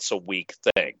once a week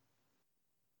thing.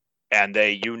 And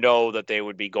that they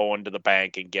would be going to the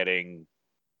bank and getting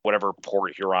whatever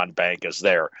Port Huron bank is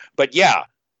there. But yeah,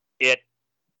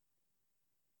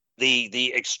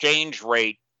 the exchange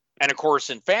rate, and of course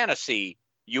in fantasy,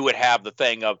 you would have the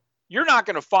thing of, you're not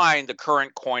going to find the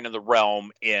current coin of the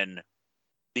realm in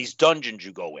these dungeons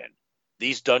you go in.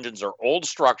 These dungeons are old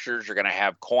structures. You're going to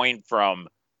have coin from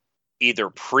either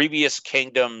previous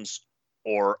kingdoms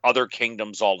or other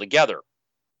kingdoms altogether.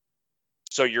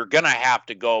 So you're going to have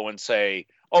to go and say,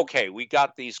 okay, we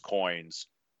got these coins.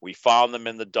 We found them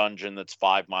in the dungeon that's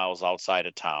 5 miles outside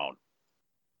of town.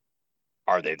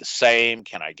 Are they the same?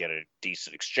 Can I get a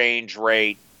decent exchange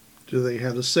rate? Do they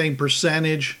have the same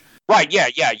percentage? Right, yeah.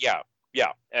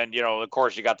 And, of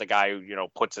course, you got the guy who,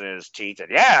 puts it in his teeth and,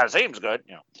 yeah, it seems good.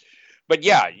 But,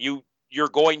 yeah, you're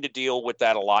going to deal with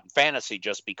that a lot in fantasy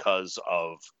just because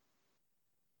of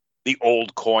the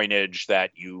old coinage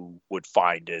that you would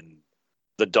find in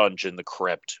the dungeon, the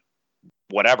crypt,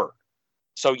 whatever.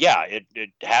 So yeah,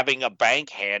 having a bank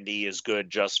handy is good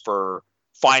just for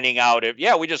finding out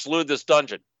we just looted this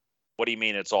dungeon. What do you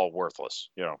mean it's all worthless?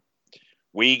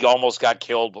 We almost got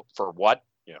killed for what?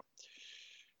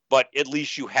 But at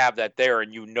least you have that there,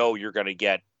 and you're going to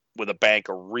get with a bank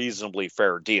a reasonably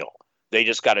fair deal. They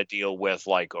just got to deal with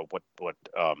like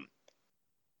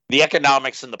the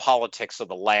economics and the politics of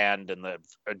the land and the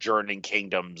adjoining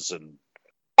kingdoms and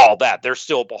all that. They're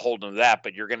still beholden to that,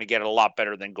 but you're going to get it a lot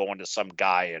better than going to some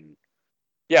guy and,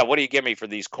 what do you give me for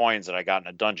these coins that I got in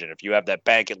a dungeon? If you have that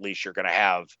bank, at least you're going to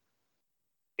have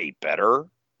a better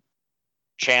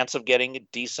chance of getting a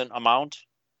decent amount.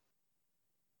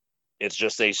 It's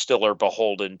just they still are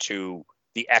beholden to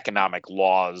the economic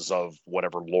laws of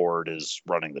whatever lord is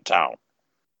running the town.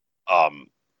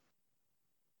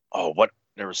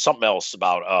 There was something else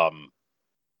about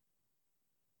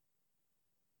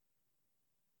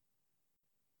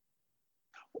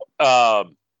I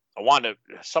wanted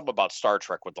something about Star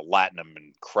Trek with the Latinum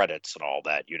and credits and all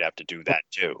that. You'd have to do that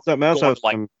too. Something else I was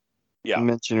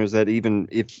mention was that even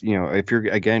if you're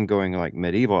again going like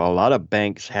medieval, a lot of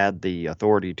banks had the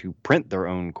authority to print their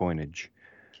own coinage,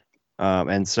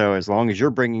 and so as long as you're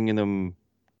bringing in them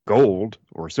gold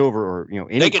or silver or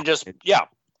they can just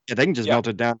they can just melt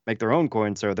it down, make their own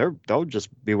coin. So they'll just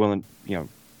be willing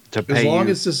to pay as long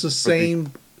as it's the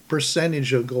same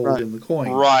percentage of gold in the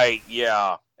coin. Right.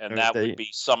 Yeah. And that would be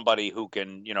somebody who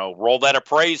can, roll that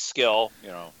appraise skill,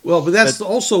 Well, but that's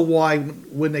also why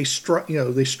when they strike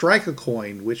a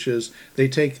coin, which is they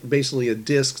take basically a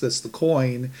disc that's the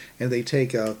coin, and they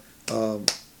take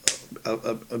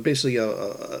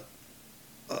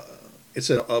it's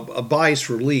a bas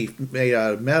relief made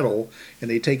out of metal, and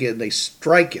they take it and they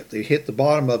strike it. They hit the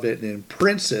bottom of it and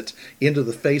imprints it into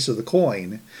the face of the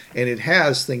coin, and it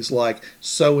has things like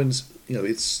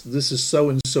this is so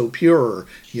and so pure.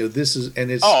 This is,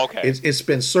 and it's it's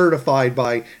been certified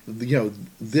by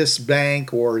this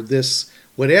bank or this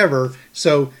whatever.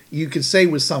 So you can say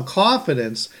with some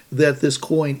confidence that this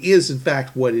coin is in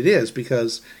fact what it is,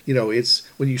 because it's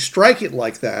when you strike it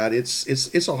like that, it's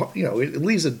a it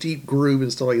leaves a deep groove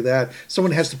and stuff like that.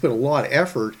 Someone has to put a lot of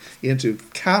effort into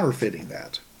counterfeiting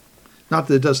that. Not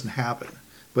that it doesn't happen,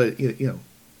 but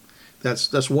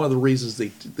that's one of the reasons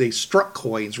they struck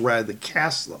coins rather than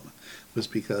cast them, was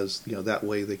because that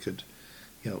way they could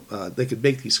they could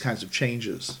make these kinds of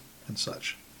changes and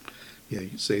such.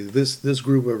 You say this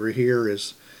group over here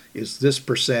is this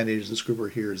percentage, this group over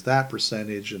here is that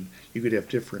percentage, and you could have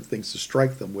different things to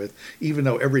strike them with, even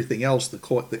though everything else,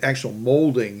 the actual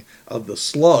molding of the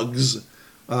slugs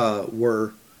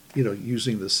were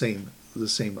using the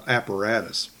same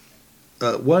apparatus.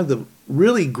 One of the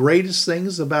really greatest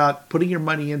things about putting your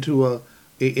money into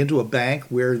a bank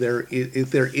where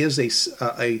if there is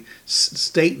a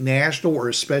state, national, or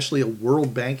especially a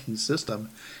world banking system,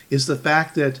 is the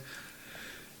fact that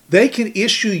they can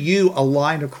issue you a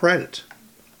line of credit.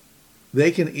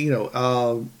 They can,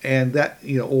 and that,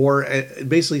 or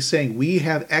basically saying, we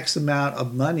have X amount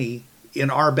of money in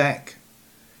our bank.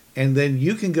 And then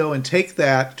you can go and take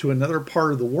that to another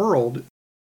part of the world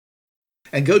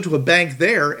and go to a bank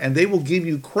there, and they will give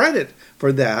you credit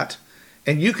for that.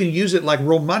 And you can use it like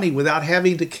real money without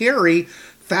having to carry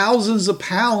thousands of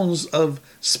pounds of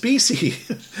specie,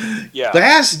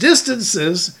 vast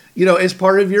distances, as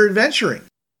part of your adventuring.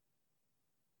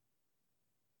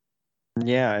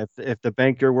 Yeah, if the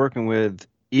bank you're working with,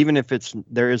 even if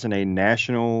there isn't a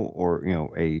national or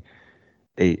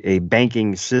a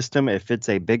banking system, if it's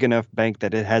a big enough bank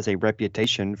that it has a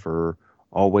reputation for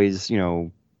always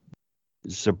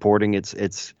supporting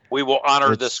its we will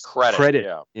honor this credit.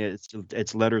 Yeah,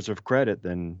 it's letters of credit,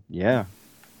 then yeah.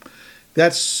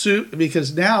 That's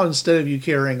because now, instead of you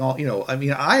carrying all,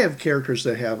 I have characters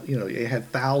that have, it had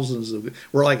thousands of.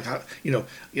 We're like,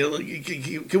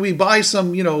 can we buy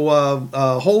some,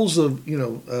 holes of,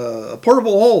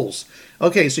 portable holes?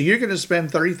 Okay, so you're going to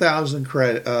spend 30,000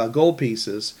 gold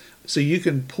pieces, so you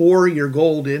can pour your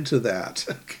gold into that.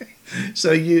 Okay,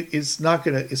 so it's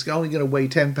only going to weigh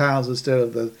 10 pounds instead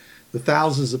of the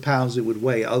thousands of pounds it would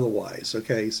weigh otherwise.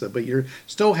 Okay, so but you're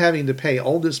still having to pay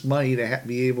all this money to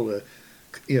be able to.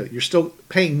 You're still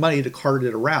paying money to cart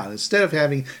it around instead of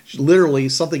having literally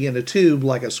something in a tube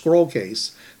like a scroll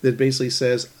case that basically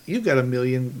says you've got 1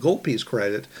 million gold piece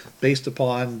credit based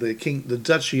upon the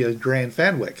Duchy of Grand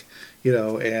Fenwick,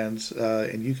 and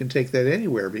you can take that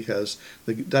anywhere because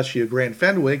the Duchy of Grand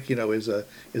Fenwick, is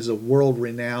a world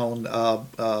renowned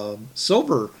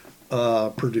silver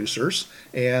producers,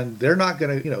 and they're not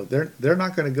going to they're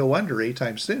not going to go under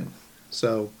anytime soon.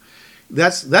 So.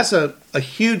 That's a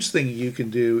huge thing you can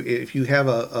do if you have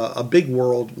a big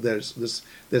world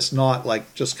that's not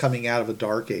like just coming out of a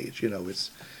dark age. It's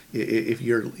if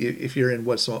you're in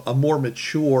what's a more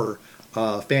mature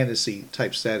fantasy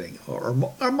type setting or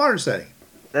modern setting.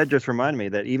 That just reminded me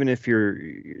that even if you're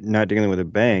not dealing with a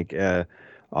bank, a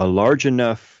large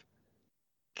enough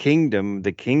kingdom,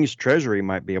 the king's treasury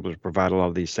might be able to provide a lot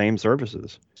of these same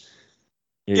services.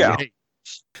 Yeah.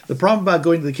 The problem about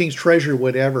going to the king's treasury,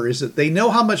 whatever, is that they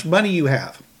know how much money you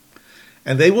have,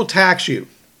 and they will tax you.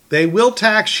 They will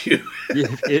tax you.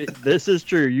 This is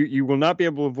true. You will not be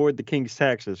able to avoid the king's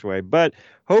tax this way. But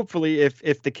hopefully,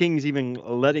 if the king's even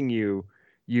letting you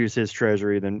use his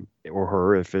treasury, then or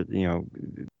her, if it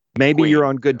maybe you're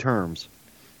on good terms.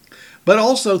 But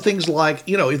also things like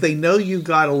if they know you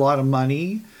got a lot of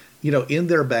money. In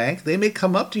their bank, they may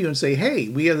come up to you and say, hey,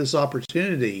 we have this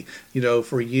opportunity,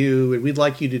 for you, and we'd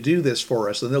like you to do this for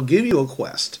us. And they'll give you a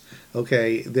quest,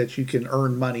 okay, that you can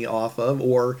earn money off of.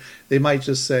 Or they might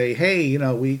just say, hey,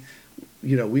 we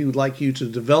would like you to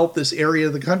develop this area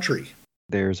of the country.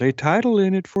 There's a title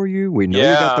in it for you. We know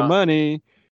you got the money.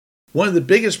 One of the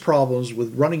biggest problems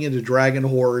with running into dragon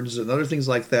hordes and other things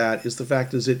like that is the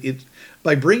fact is that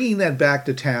by bringing that back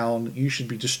to town, you should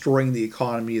be destroying the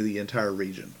economy of the entire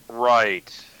region.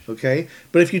 Right. Okay?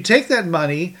 But if you take that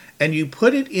money and you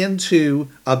put it into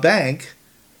a bank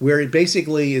where it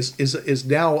basically is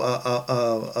now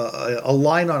a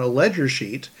line on a ledger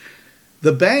sheet,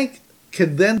 the bank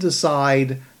can then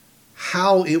decide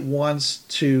how it wants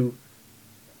to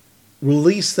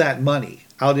release that money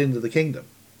out into the kingdom.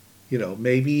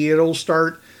 Maybe it'll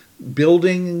start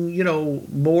building,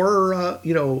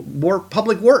 more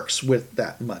public works with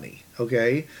that money,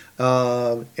 okay,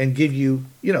 and give you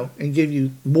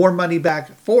more money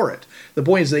back for it. The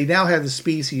point is they now have the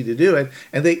specie to do it,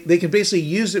 and they can basically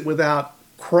use it without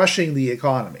crushing the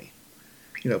economy.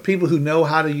 People who know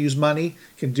how to use money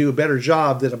can do a better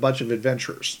job than a bunch of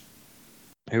adventurers.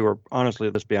 who are honestly,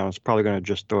 let's be honest, probably going to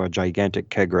just throw a gigantic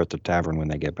kegger at the tavern when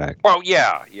they get back. Well,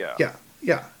 yeah, yeah. Yeah,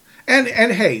 yeah. And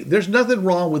hey, there's nothing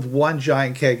wrong with one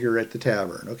giant kegger at the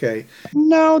tavern, okay?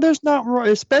 No, there's not,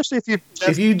 especially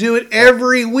If you do it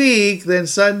every week, then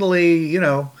suddenly,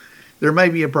 there may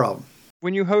be a problem.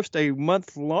 when you host a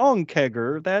month-long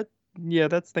kegger, that's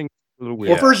thing a little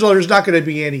weird. Well, first of all, there's not going to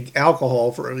be any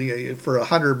alcohol for a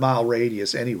 100-mile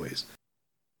radius anyways.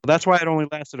 That's why it only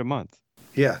lasted a month.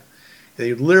 Yeah.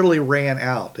 They literally ran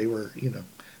out. They were,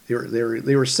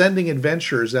 they were sending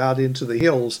adventurers out into the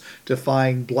hills to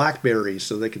find blackberries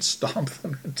so they could stomp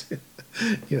them into,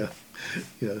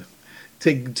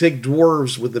 take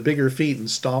dwarves with the bigger feet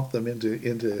and stomp them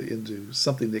into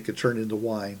something that could turn into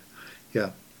wine.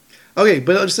 Yeah. Okay,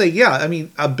 but let's say,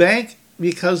 a bank,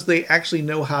 because they actually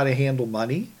know how to handle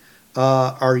money,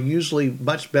 are usually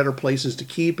much better places to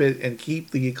keep it and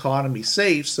keep the economy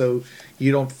safe, so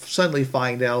you don't suddenly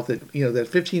find out that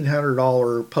that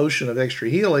 $1,500 potion of extra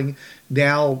healing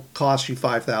now costs you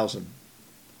 $5,000,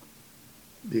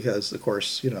 because of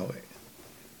course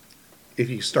if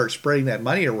you start spreading that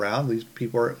money around, these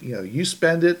people are you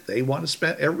spend it, they want to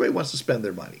spend, everybody wants to spend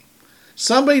their money.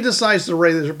 Somebody decides to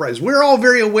raise their prices. We're all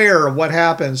very aware of what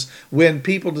happens when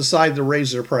people decide to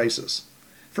raise their prices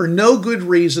for no good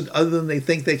reason other than they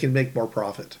think they can make more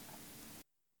profit.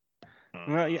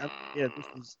 Well, yeah.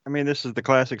 This is the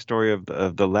classic story of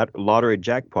the lottery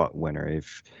jackpot winner.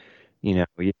 If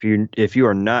you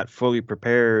are not fully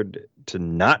prepared to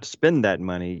not spend that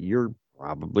money, you're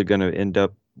probably going to end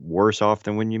up worse off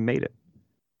than when you made it.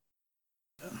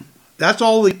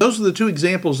 Those are the two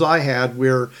examples I had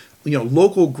where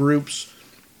local groups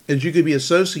that you could be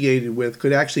associated with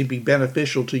could actually be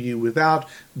beneficial to you without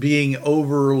being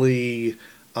overly,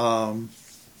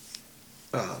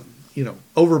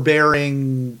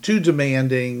 overbearing, too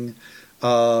demanding,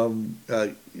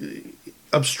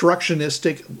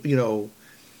 obstructionistic,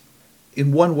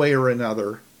 in one way or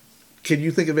another. Can you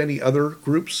think of any other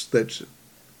groups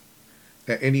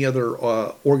any other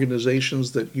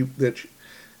organizations that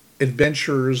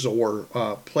adventurers or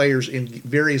players in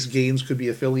various games could be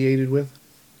affiliated with?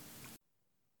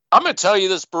 I'm going to tell you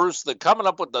this, Bruce, that coming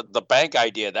up with the bank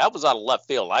idea, that was out of left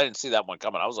field. I didn't see that one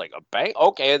coming. I was like, a bank?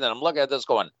 Okay. And then I'm looking at this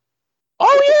going,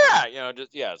 oh,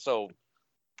 yeah. So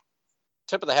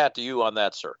tip of the hat to you on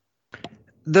that, sir.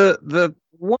 The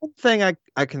one thing I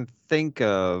can think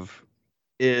of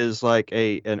is like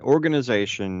an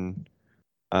organization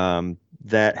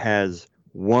that has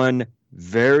one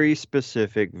very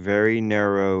specific, very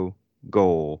narrow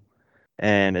goal.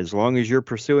 And as long as you're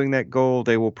pursuing that goal,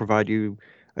 they will provide you,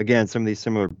 again, some of these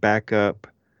similar backup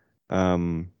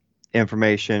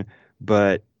information.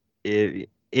 But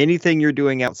anything you're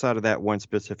doing outside of that one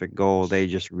specific goal, they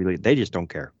just don't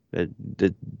care.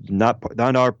 Not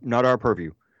our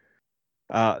purview.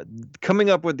 Coming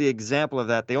up with the example of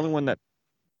that, the only one that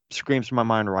screams to my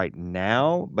mind right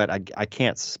now, but I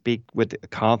can't speak with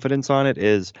confidence on it,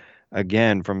 is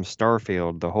again from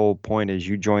Starfield. The whole point is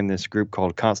you join this group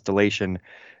called Constellation,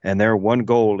 and their one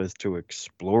goal is to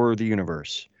explore the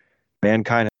universe.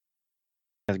 Mankind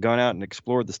has gone out and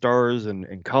explored the stars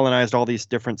and colonized all these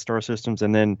different star systems,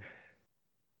 and then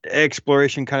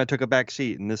exploration kind of took a back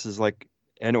seat, and this is like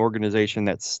an organization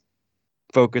that's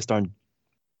focused on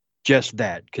just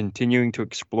that, continuing to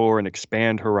explore and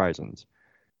expand horizons.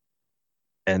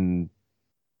 And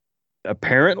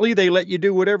apparently they let you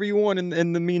do whatever you want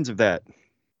in the means of that.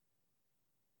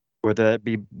 Whether that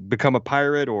be become a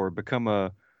pirate or become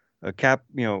a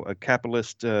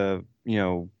capitalist,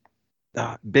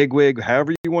 bigwig,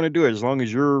 however you want to do it, as long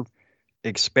as you're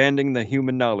expanding the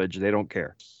human knowledge, they don't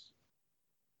care.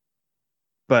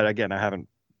 But again, I haven't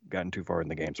gotten too far in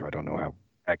the game, so I don't know how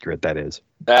accurate that is.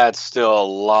 That's still a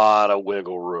lot of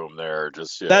wiggle room there.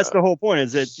 That's the whole point,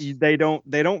 is that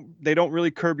they don't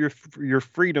really curb your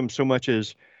freedom so much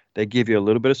as they give you a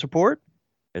little bit of support,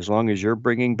 as long as you're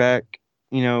bringing back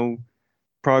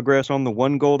progress on the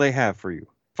one goal they have for you,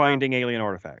 finding alien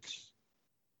artifacts.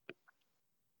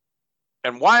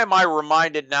 And why am I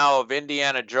reminded now of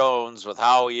Indiana Jones with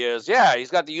how he is? Yeah,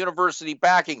 he's got the university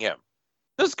backing him.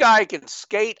 This guy can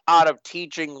skate out of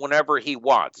teaching whenever he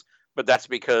wants. But that's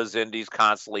because Indy's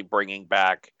constantly bringing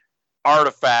back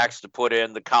artifacts to put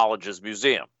in the college's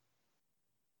museum.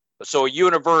 So a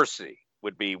university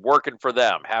would be working for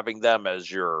them, having them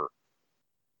as your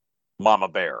mama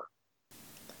bear.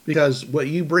 Because what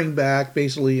you bring back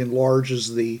basically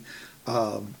enlarges the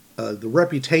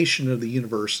reputation of the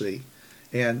university,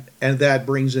 and that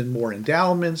brings in more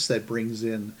endowments, that brings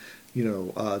in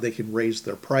they can raise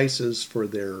their prices for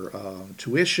their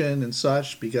tuition and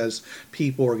such, because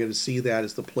people are going to see that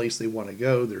as the place they want to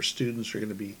go. Their students are going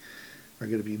to be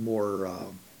more.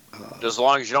 As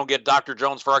long as you don't get Dr.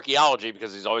 Jones for archaeology,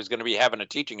 because he's always going to be having a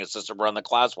teaching assistant run the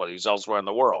class while he's elsewhere in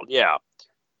the world. Yeah.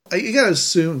 You got to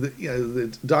assume that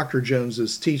that Dr.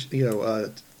 Jones's teaching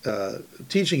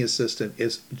assistant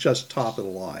is just top of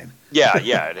the line. Yeah,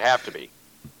 it'd have to be.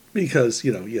 Because,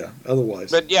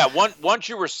 otherwise. But yeah, once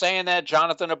you were saying that,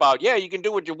 Jonathan, about, you can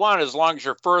do what you want as long as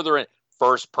you're further in.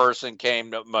 First person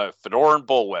came to my fedora and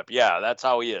bullwhip. Yeah, that's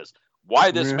how he is.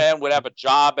 Why this man would have a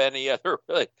job any other,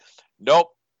 really?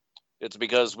 Nope. It's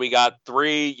because we got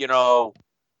three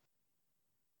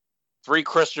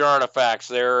Christian artifacts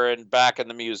there and back in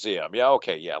the museum. Yeah,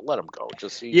 okay, let him go.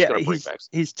 He's gonna bring back.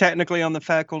 He's technically on the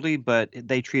faculty, but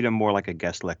they treat him more like a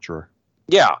guest lecturer.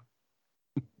 Yeah.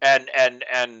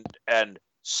 And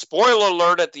spoiler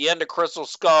alert, at the end of Crystal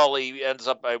Skull, he ends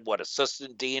up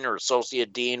assistant dean or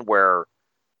associate dean, where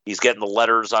he's getting the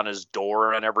letters on his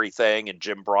door and everything, and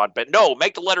Jim Broadbent, no,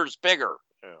 make the letters bigger.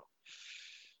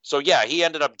 So he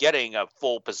ended up getting a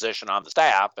full position on the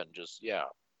staff, and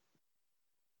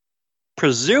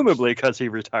presumably because he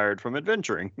retired from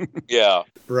adventuring. Yeah.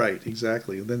 Right,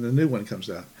 exactly. And then the new one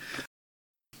comes out.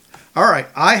 All right,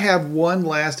 I have one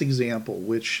last example,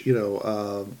 which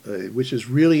is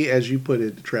really, as you put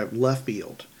it, Trev, left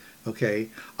field. Okay,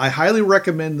 I highly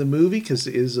recommend the movie because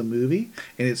it is a movie,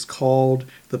 and it's called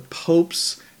The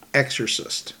Pope's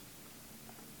Exorcist.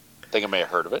 I think I may have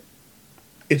heard of it.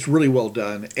 It's really well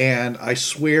done, and I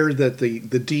swear that the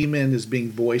demon is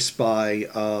being voiced by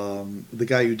the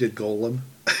guy who did Golem.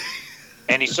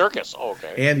 Andy Serkis. Oh,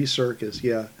 okay. Andy Serkis,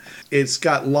 yeah. It's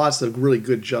got lots of really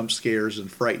good jump scares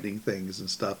and frightening things and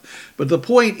stuff. But the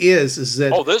point is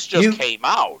that... Oh, this just came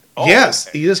out. Oh, yes,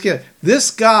 okay. You just get...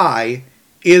 This guy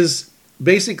is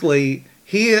basically...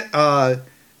 He's the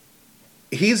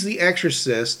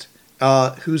exorcist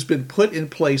who's been put in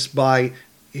place by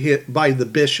the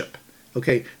bishop.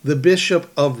 Okay, the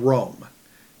Bishop of Rome.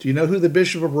 Do you know who the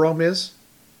Bishop of Rome is?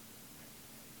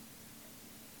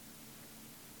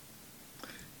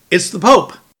 It's the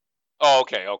Pope. Oh,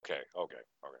 okay.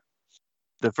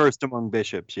 The first among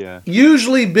bishops, yeah.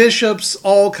 Usually bishops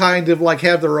all kind of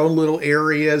have their own little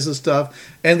areas and stuff,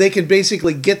 and they can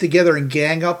basically get together and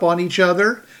gang up on each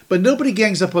other, but nobody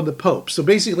gangs up on the Pope. So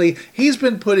basically, he's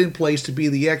been put in place to be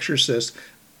the exorcist,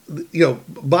 and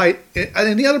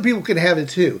the other people can have it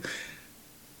too.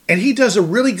 And he does a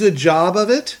really good job of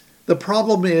it. The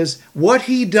problem is, what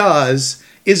he does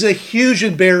is a huge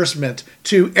embarrassment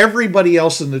to everybody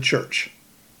else in the church.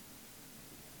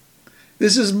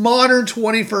 This is modern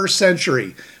 21st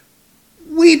century.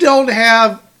 We don't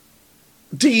have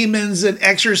demons and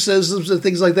exorcisms and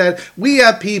things like that. We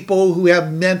have people who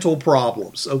have mental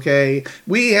problems, okay?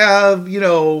 We have,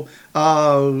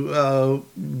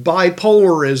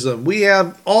 bipolarism. We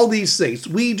have all these things.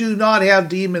 We do not have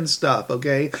demon stuff,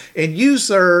 okay? And you,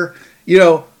 sir,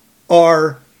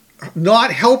 are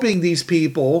not helping these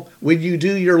people when you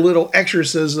do your little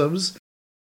exorcisms.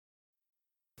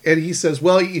 And he says,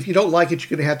 well, if you don't like it, you're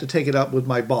going to have to take it up with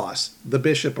my boss, the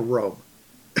Bishop of Rome.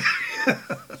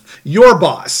 Your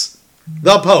boss,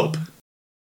 the Pope.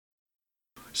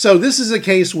 So this is a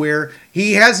case where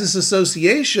he has this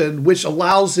association which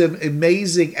allows him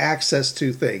amazing access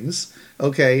to things,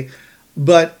 okay?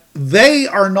 But they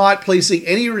are not placing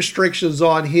any restrictions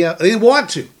on him. They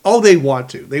want to. Oh, they want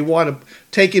to. They want to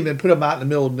take him and put him out in the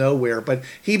middle of nowhere. But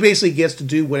he basically gets to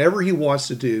do whatever he wants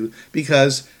to do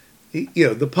because,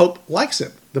 the Pope likes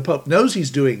him. The Pope knows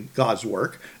he's doing God's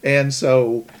work, and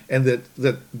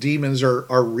that demons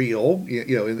are real,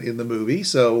 in the movie.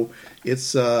 So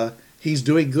it's he's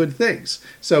doing good things.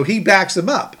 So he backs him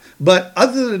up. But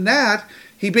other than that,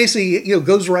 he basically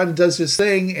goes around and does his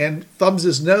thing and thumbs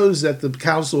his nose at the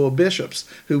Council of Bishops,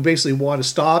 who basically want to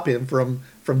stop him from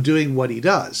doing what he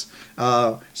does.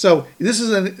 So this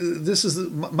is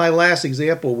my last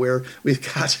example where we've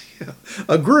got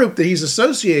a group that he's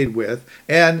associated with,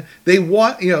 and they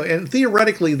want and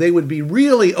theoretically they would be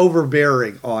really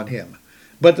overbearing on him,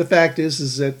 but the fact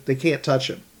is that they can't touch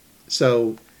him.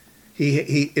 So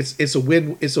it's a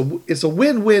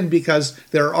win-win because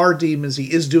there are demons.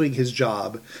 He is doing his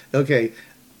job, okay.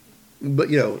 But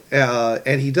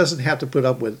and he doesn't have to put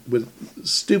up with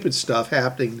stupid stuff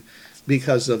happening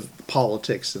because of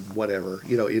politics and whatever,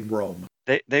 in Rome.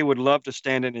 They would love to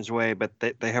stand in his way, but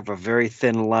they have a very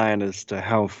thin line as to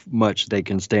how much they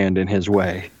can stand in his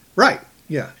way. Right.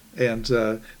 Yeah. And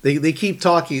they keep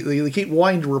talking. They keep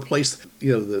wanting to replace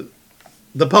the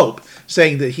Pope,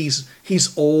 saying that he's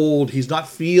old, he's not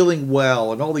feeling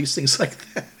well, and all these things like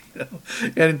that.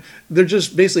 And they're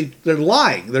just basically, they're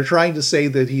lying. They're trying to say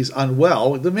that he's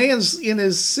unwell. The man's in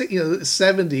his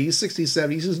 70s, 60s,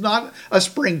 70s. He's not a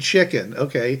spring chicken,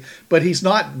 okay? But he's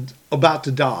not about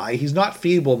to die. He's not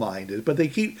feeble-minded. But they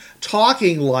keep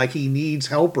talking like he needs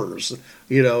helpers,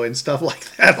 and stuff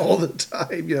like that all the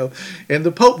time, And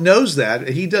the Pope knows that.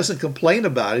 He doesn't complain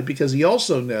about it because he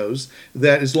also knows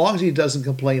that as long as he doesn't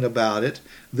complain about it,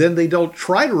 then they don't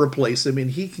try to replace him,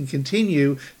 and he can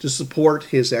continue to support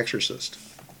his exorcist.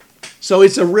 So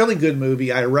it's a really good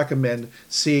movie. I recommend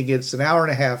seeing it. It's an hour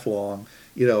and a half long,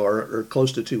 or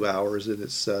close to 2 hours, and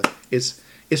it's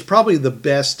probably the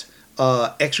best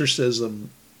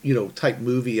exorcism, type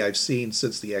movie I've seen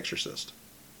since The Exorcist,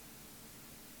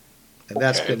 and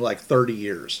that's been like 30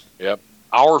 years. Yep.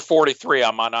 Hour 43.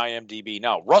 I'm on IMDb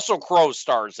now. Russell Crowe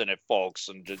stars in it, folks,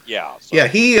 and yeah. So. Yeah,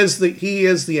 he is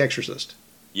the exorcist.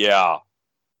 Yeah.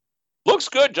 Looks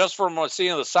good just from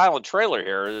seeing the silent trailer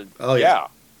here. Oh yeah.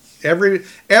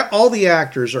 All the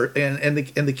actors are and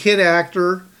the kid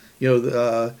actor,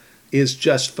 is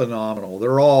just phenomenal.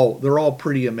 They're all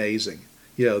pretty amazing.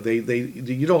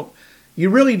 You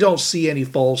really don't see any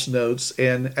false notes,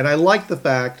 and I like the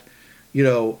fact,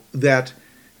 that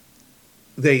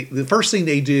the first thing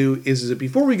they do is that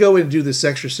before we go in and do this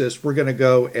exorcist, we're going to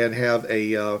go and have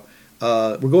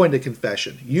we're going to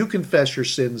confession. You confess your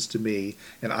sins to me,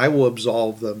 and I will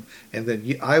absolve them. And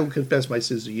then I will confess my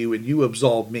sins to you, and you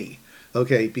absolve me.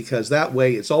 Okay, because that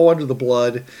way it's all under the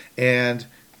blood, and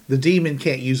the demon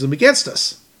can't use them against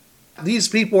us. These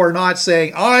people are not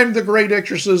saying, I'm the great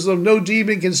exorcism, no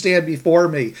demon can stand before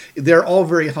me. They're all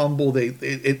very humble.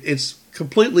 It's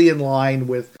completely in line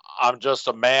with, I'm just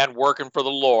a man working for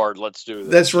the Lord. Let's do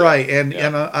this. That's right. And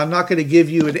I'm not going to give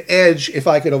you an edge if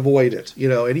I can avoid it.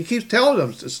 And he keeps telling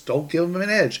them, just don't give them an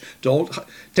edge. Don't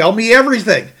tell me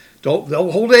everything. Don't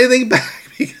hold anything back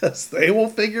because they will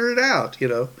figure it out.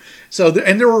 So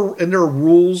there are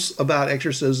rules about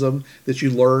exorcism that you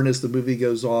learn as the movie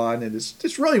goes on, and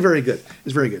it's really very good.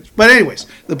 It's very good. But anyways,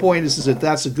 the point is that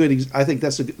that's a good. I think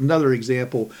that's another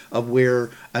example of where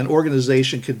an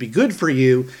organization could be good for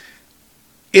you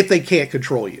if they can't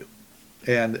control you.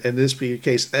 And in this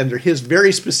case, under his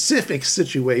very specific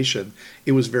situation,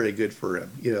 it was very good for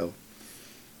him.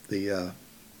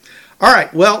 All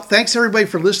right. Well, thanks everybody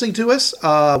for listening to us.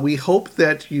 We hope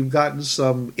that you've gotten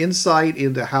some insight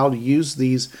into how to use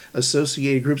these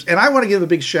associated groups. And I want to give a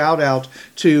big shout out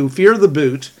to Fear the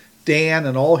Boot, Dan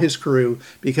and all his crew,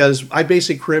 because I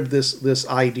basically cribbed this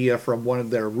idea from one of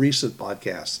their recent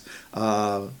podcasts.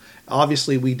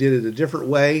 Obviously, we did it a different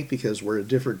way because we're a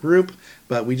different group,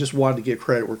 but we just wanted to give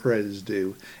credit where credit is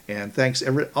due. And thanks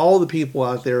all the people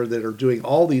out there that are doing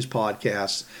all these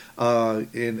podcasts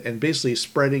and basically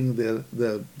spreading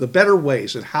the better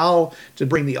ways and how to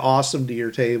bring the awesome to your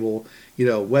table.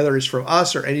 Whether it's from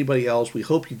us or anybody else, we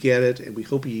hope you get it, and we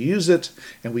hope you use it,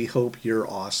 and we hope you're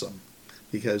awesome,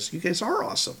 because you guys are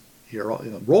awesome. You're all,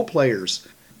 role players.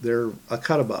 They're a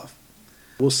cut above.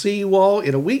 We'll see you all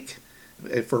in a week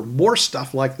for more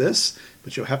stuff like this,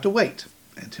 but you'll have to wait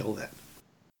until then.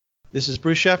 This is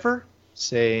Bruce Sheffer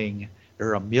saying there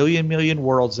are a million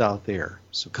worlds out there,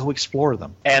 so go explore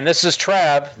them. And this is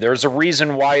Trav. There's a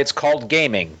reason why it's called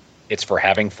gaming. It's for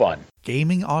having fun.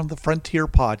 Gaming on the Frontier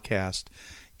podcast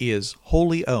is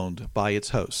wholly owned by its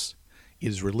hosts. It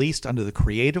is released under the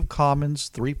Creative Commons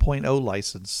 3.0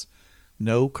 license.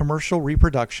 No commercial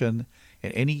reproduction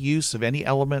and any use of any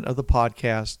element of the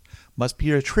podcast must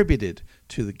be attributed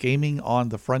to the Gaming on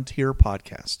the Frontier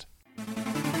podcast.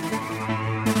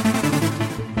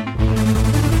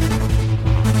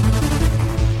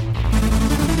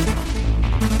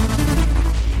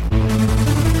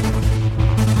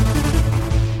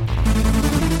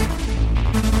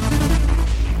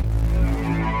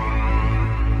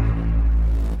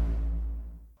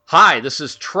 Hi, this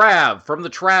is Trav from the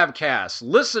Travcast.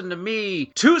 Listen to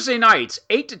me Tuesday nights,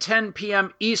 8 to 10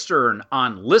 p.m. Eastern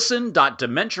on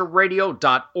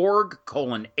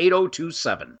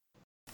listen.dementiaradio.org:8027.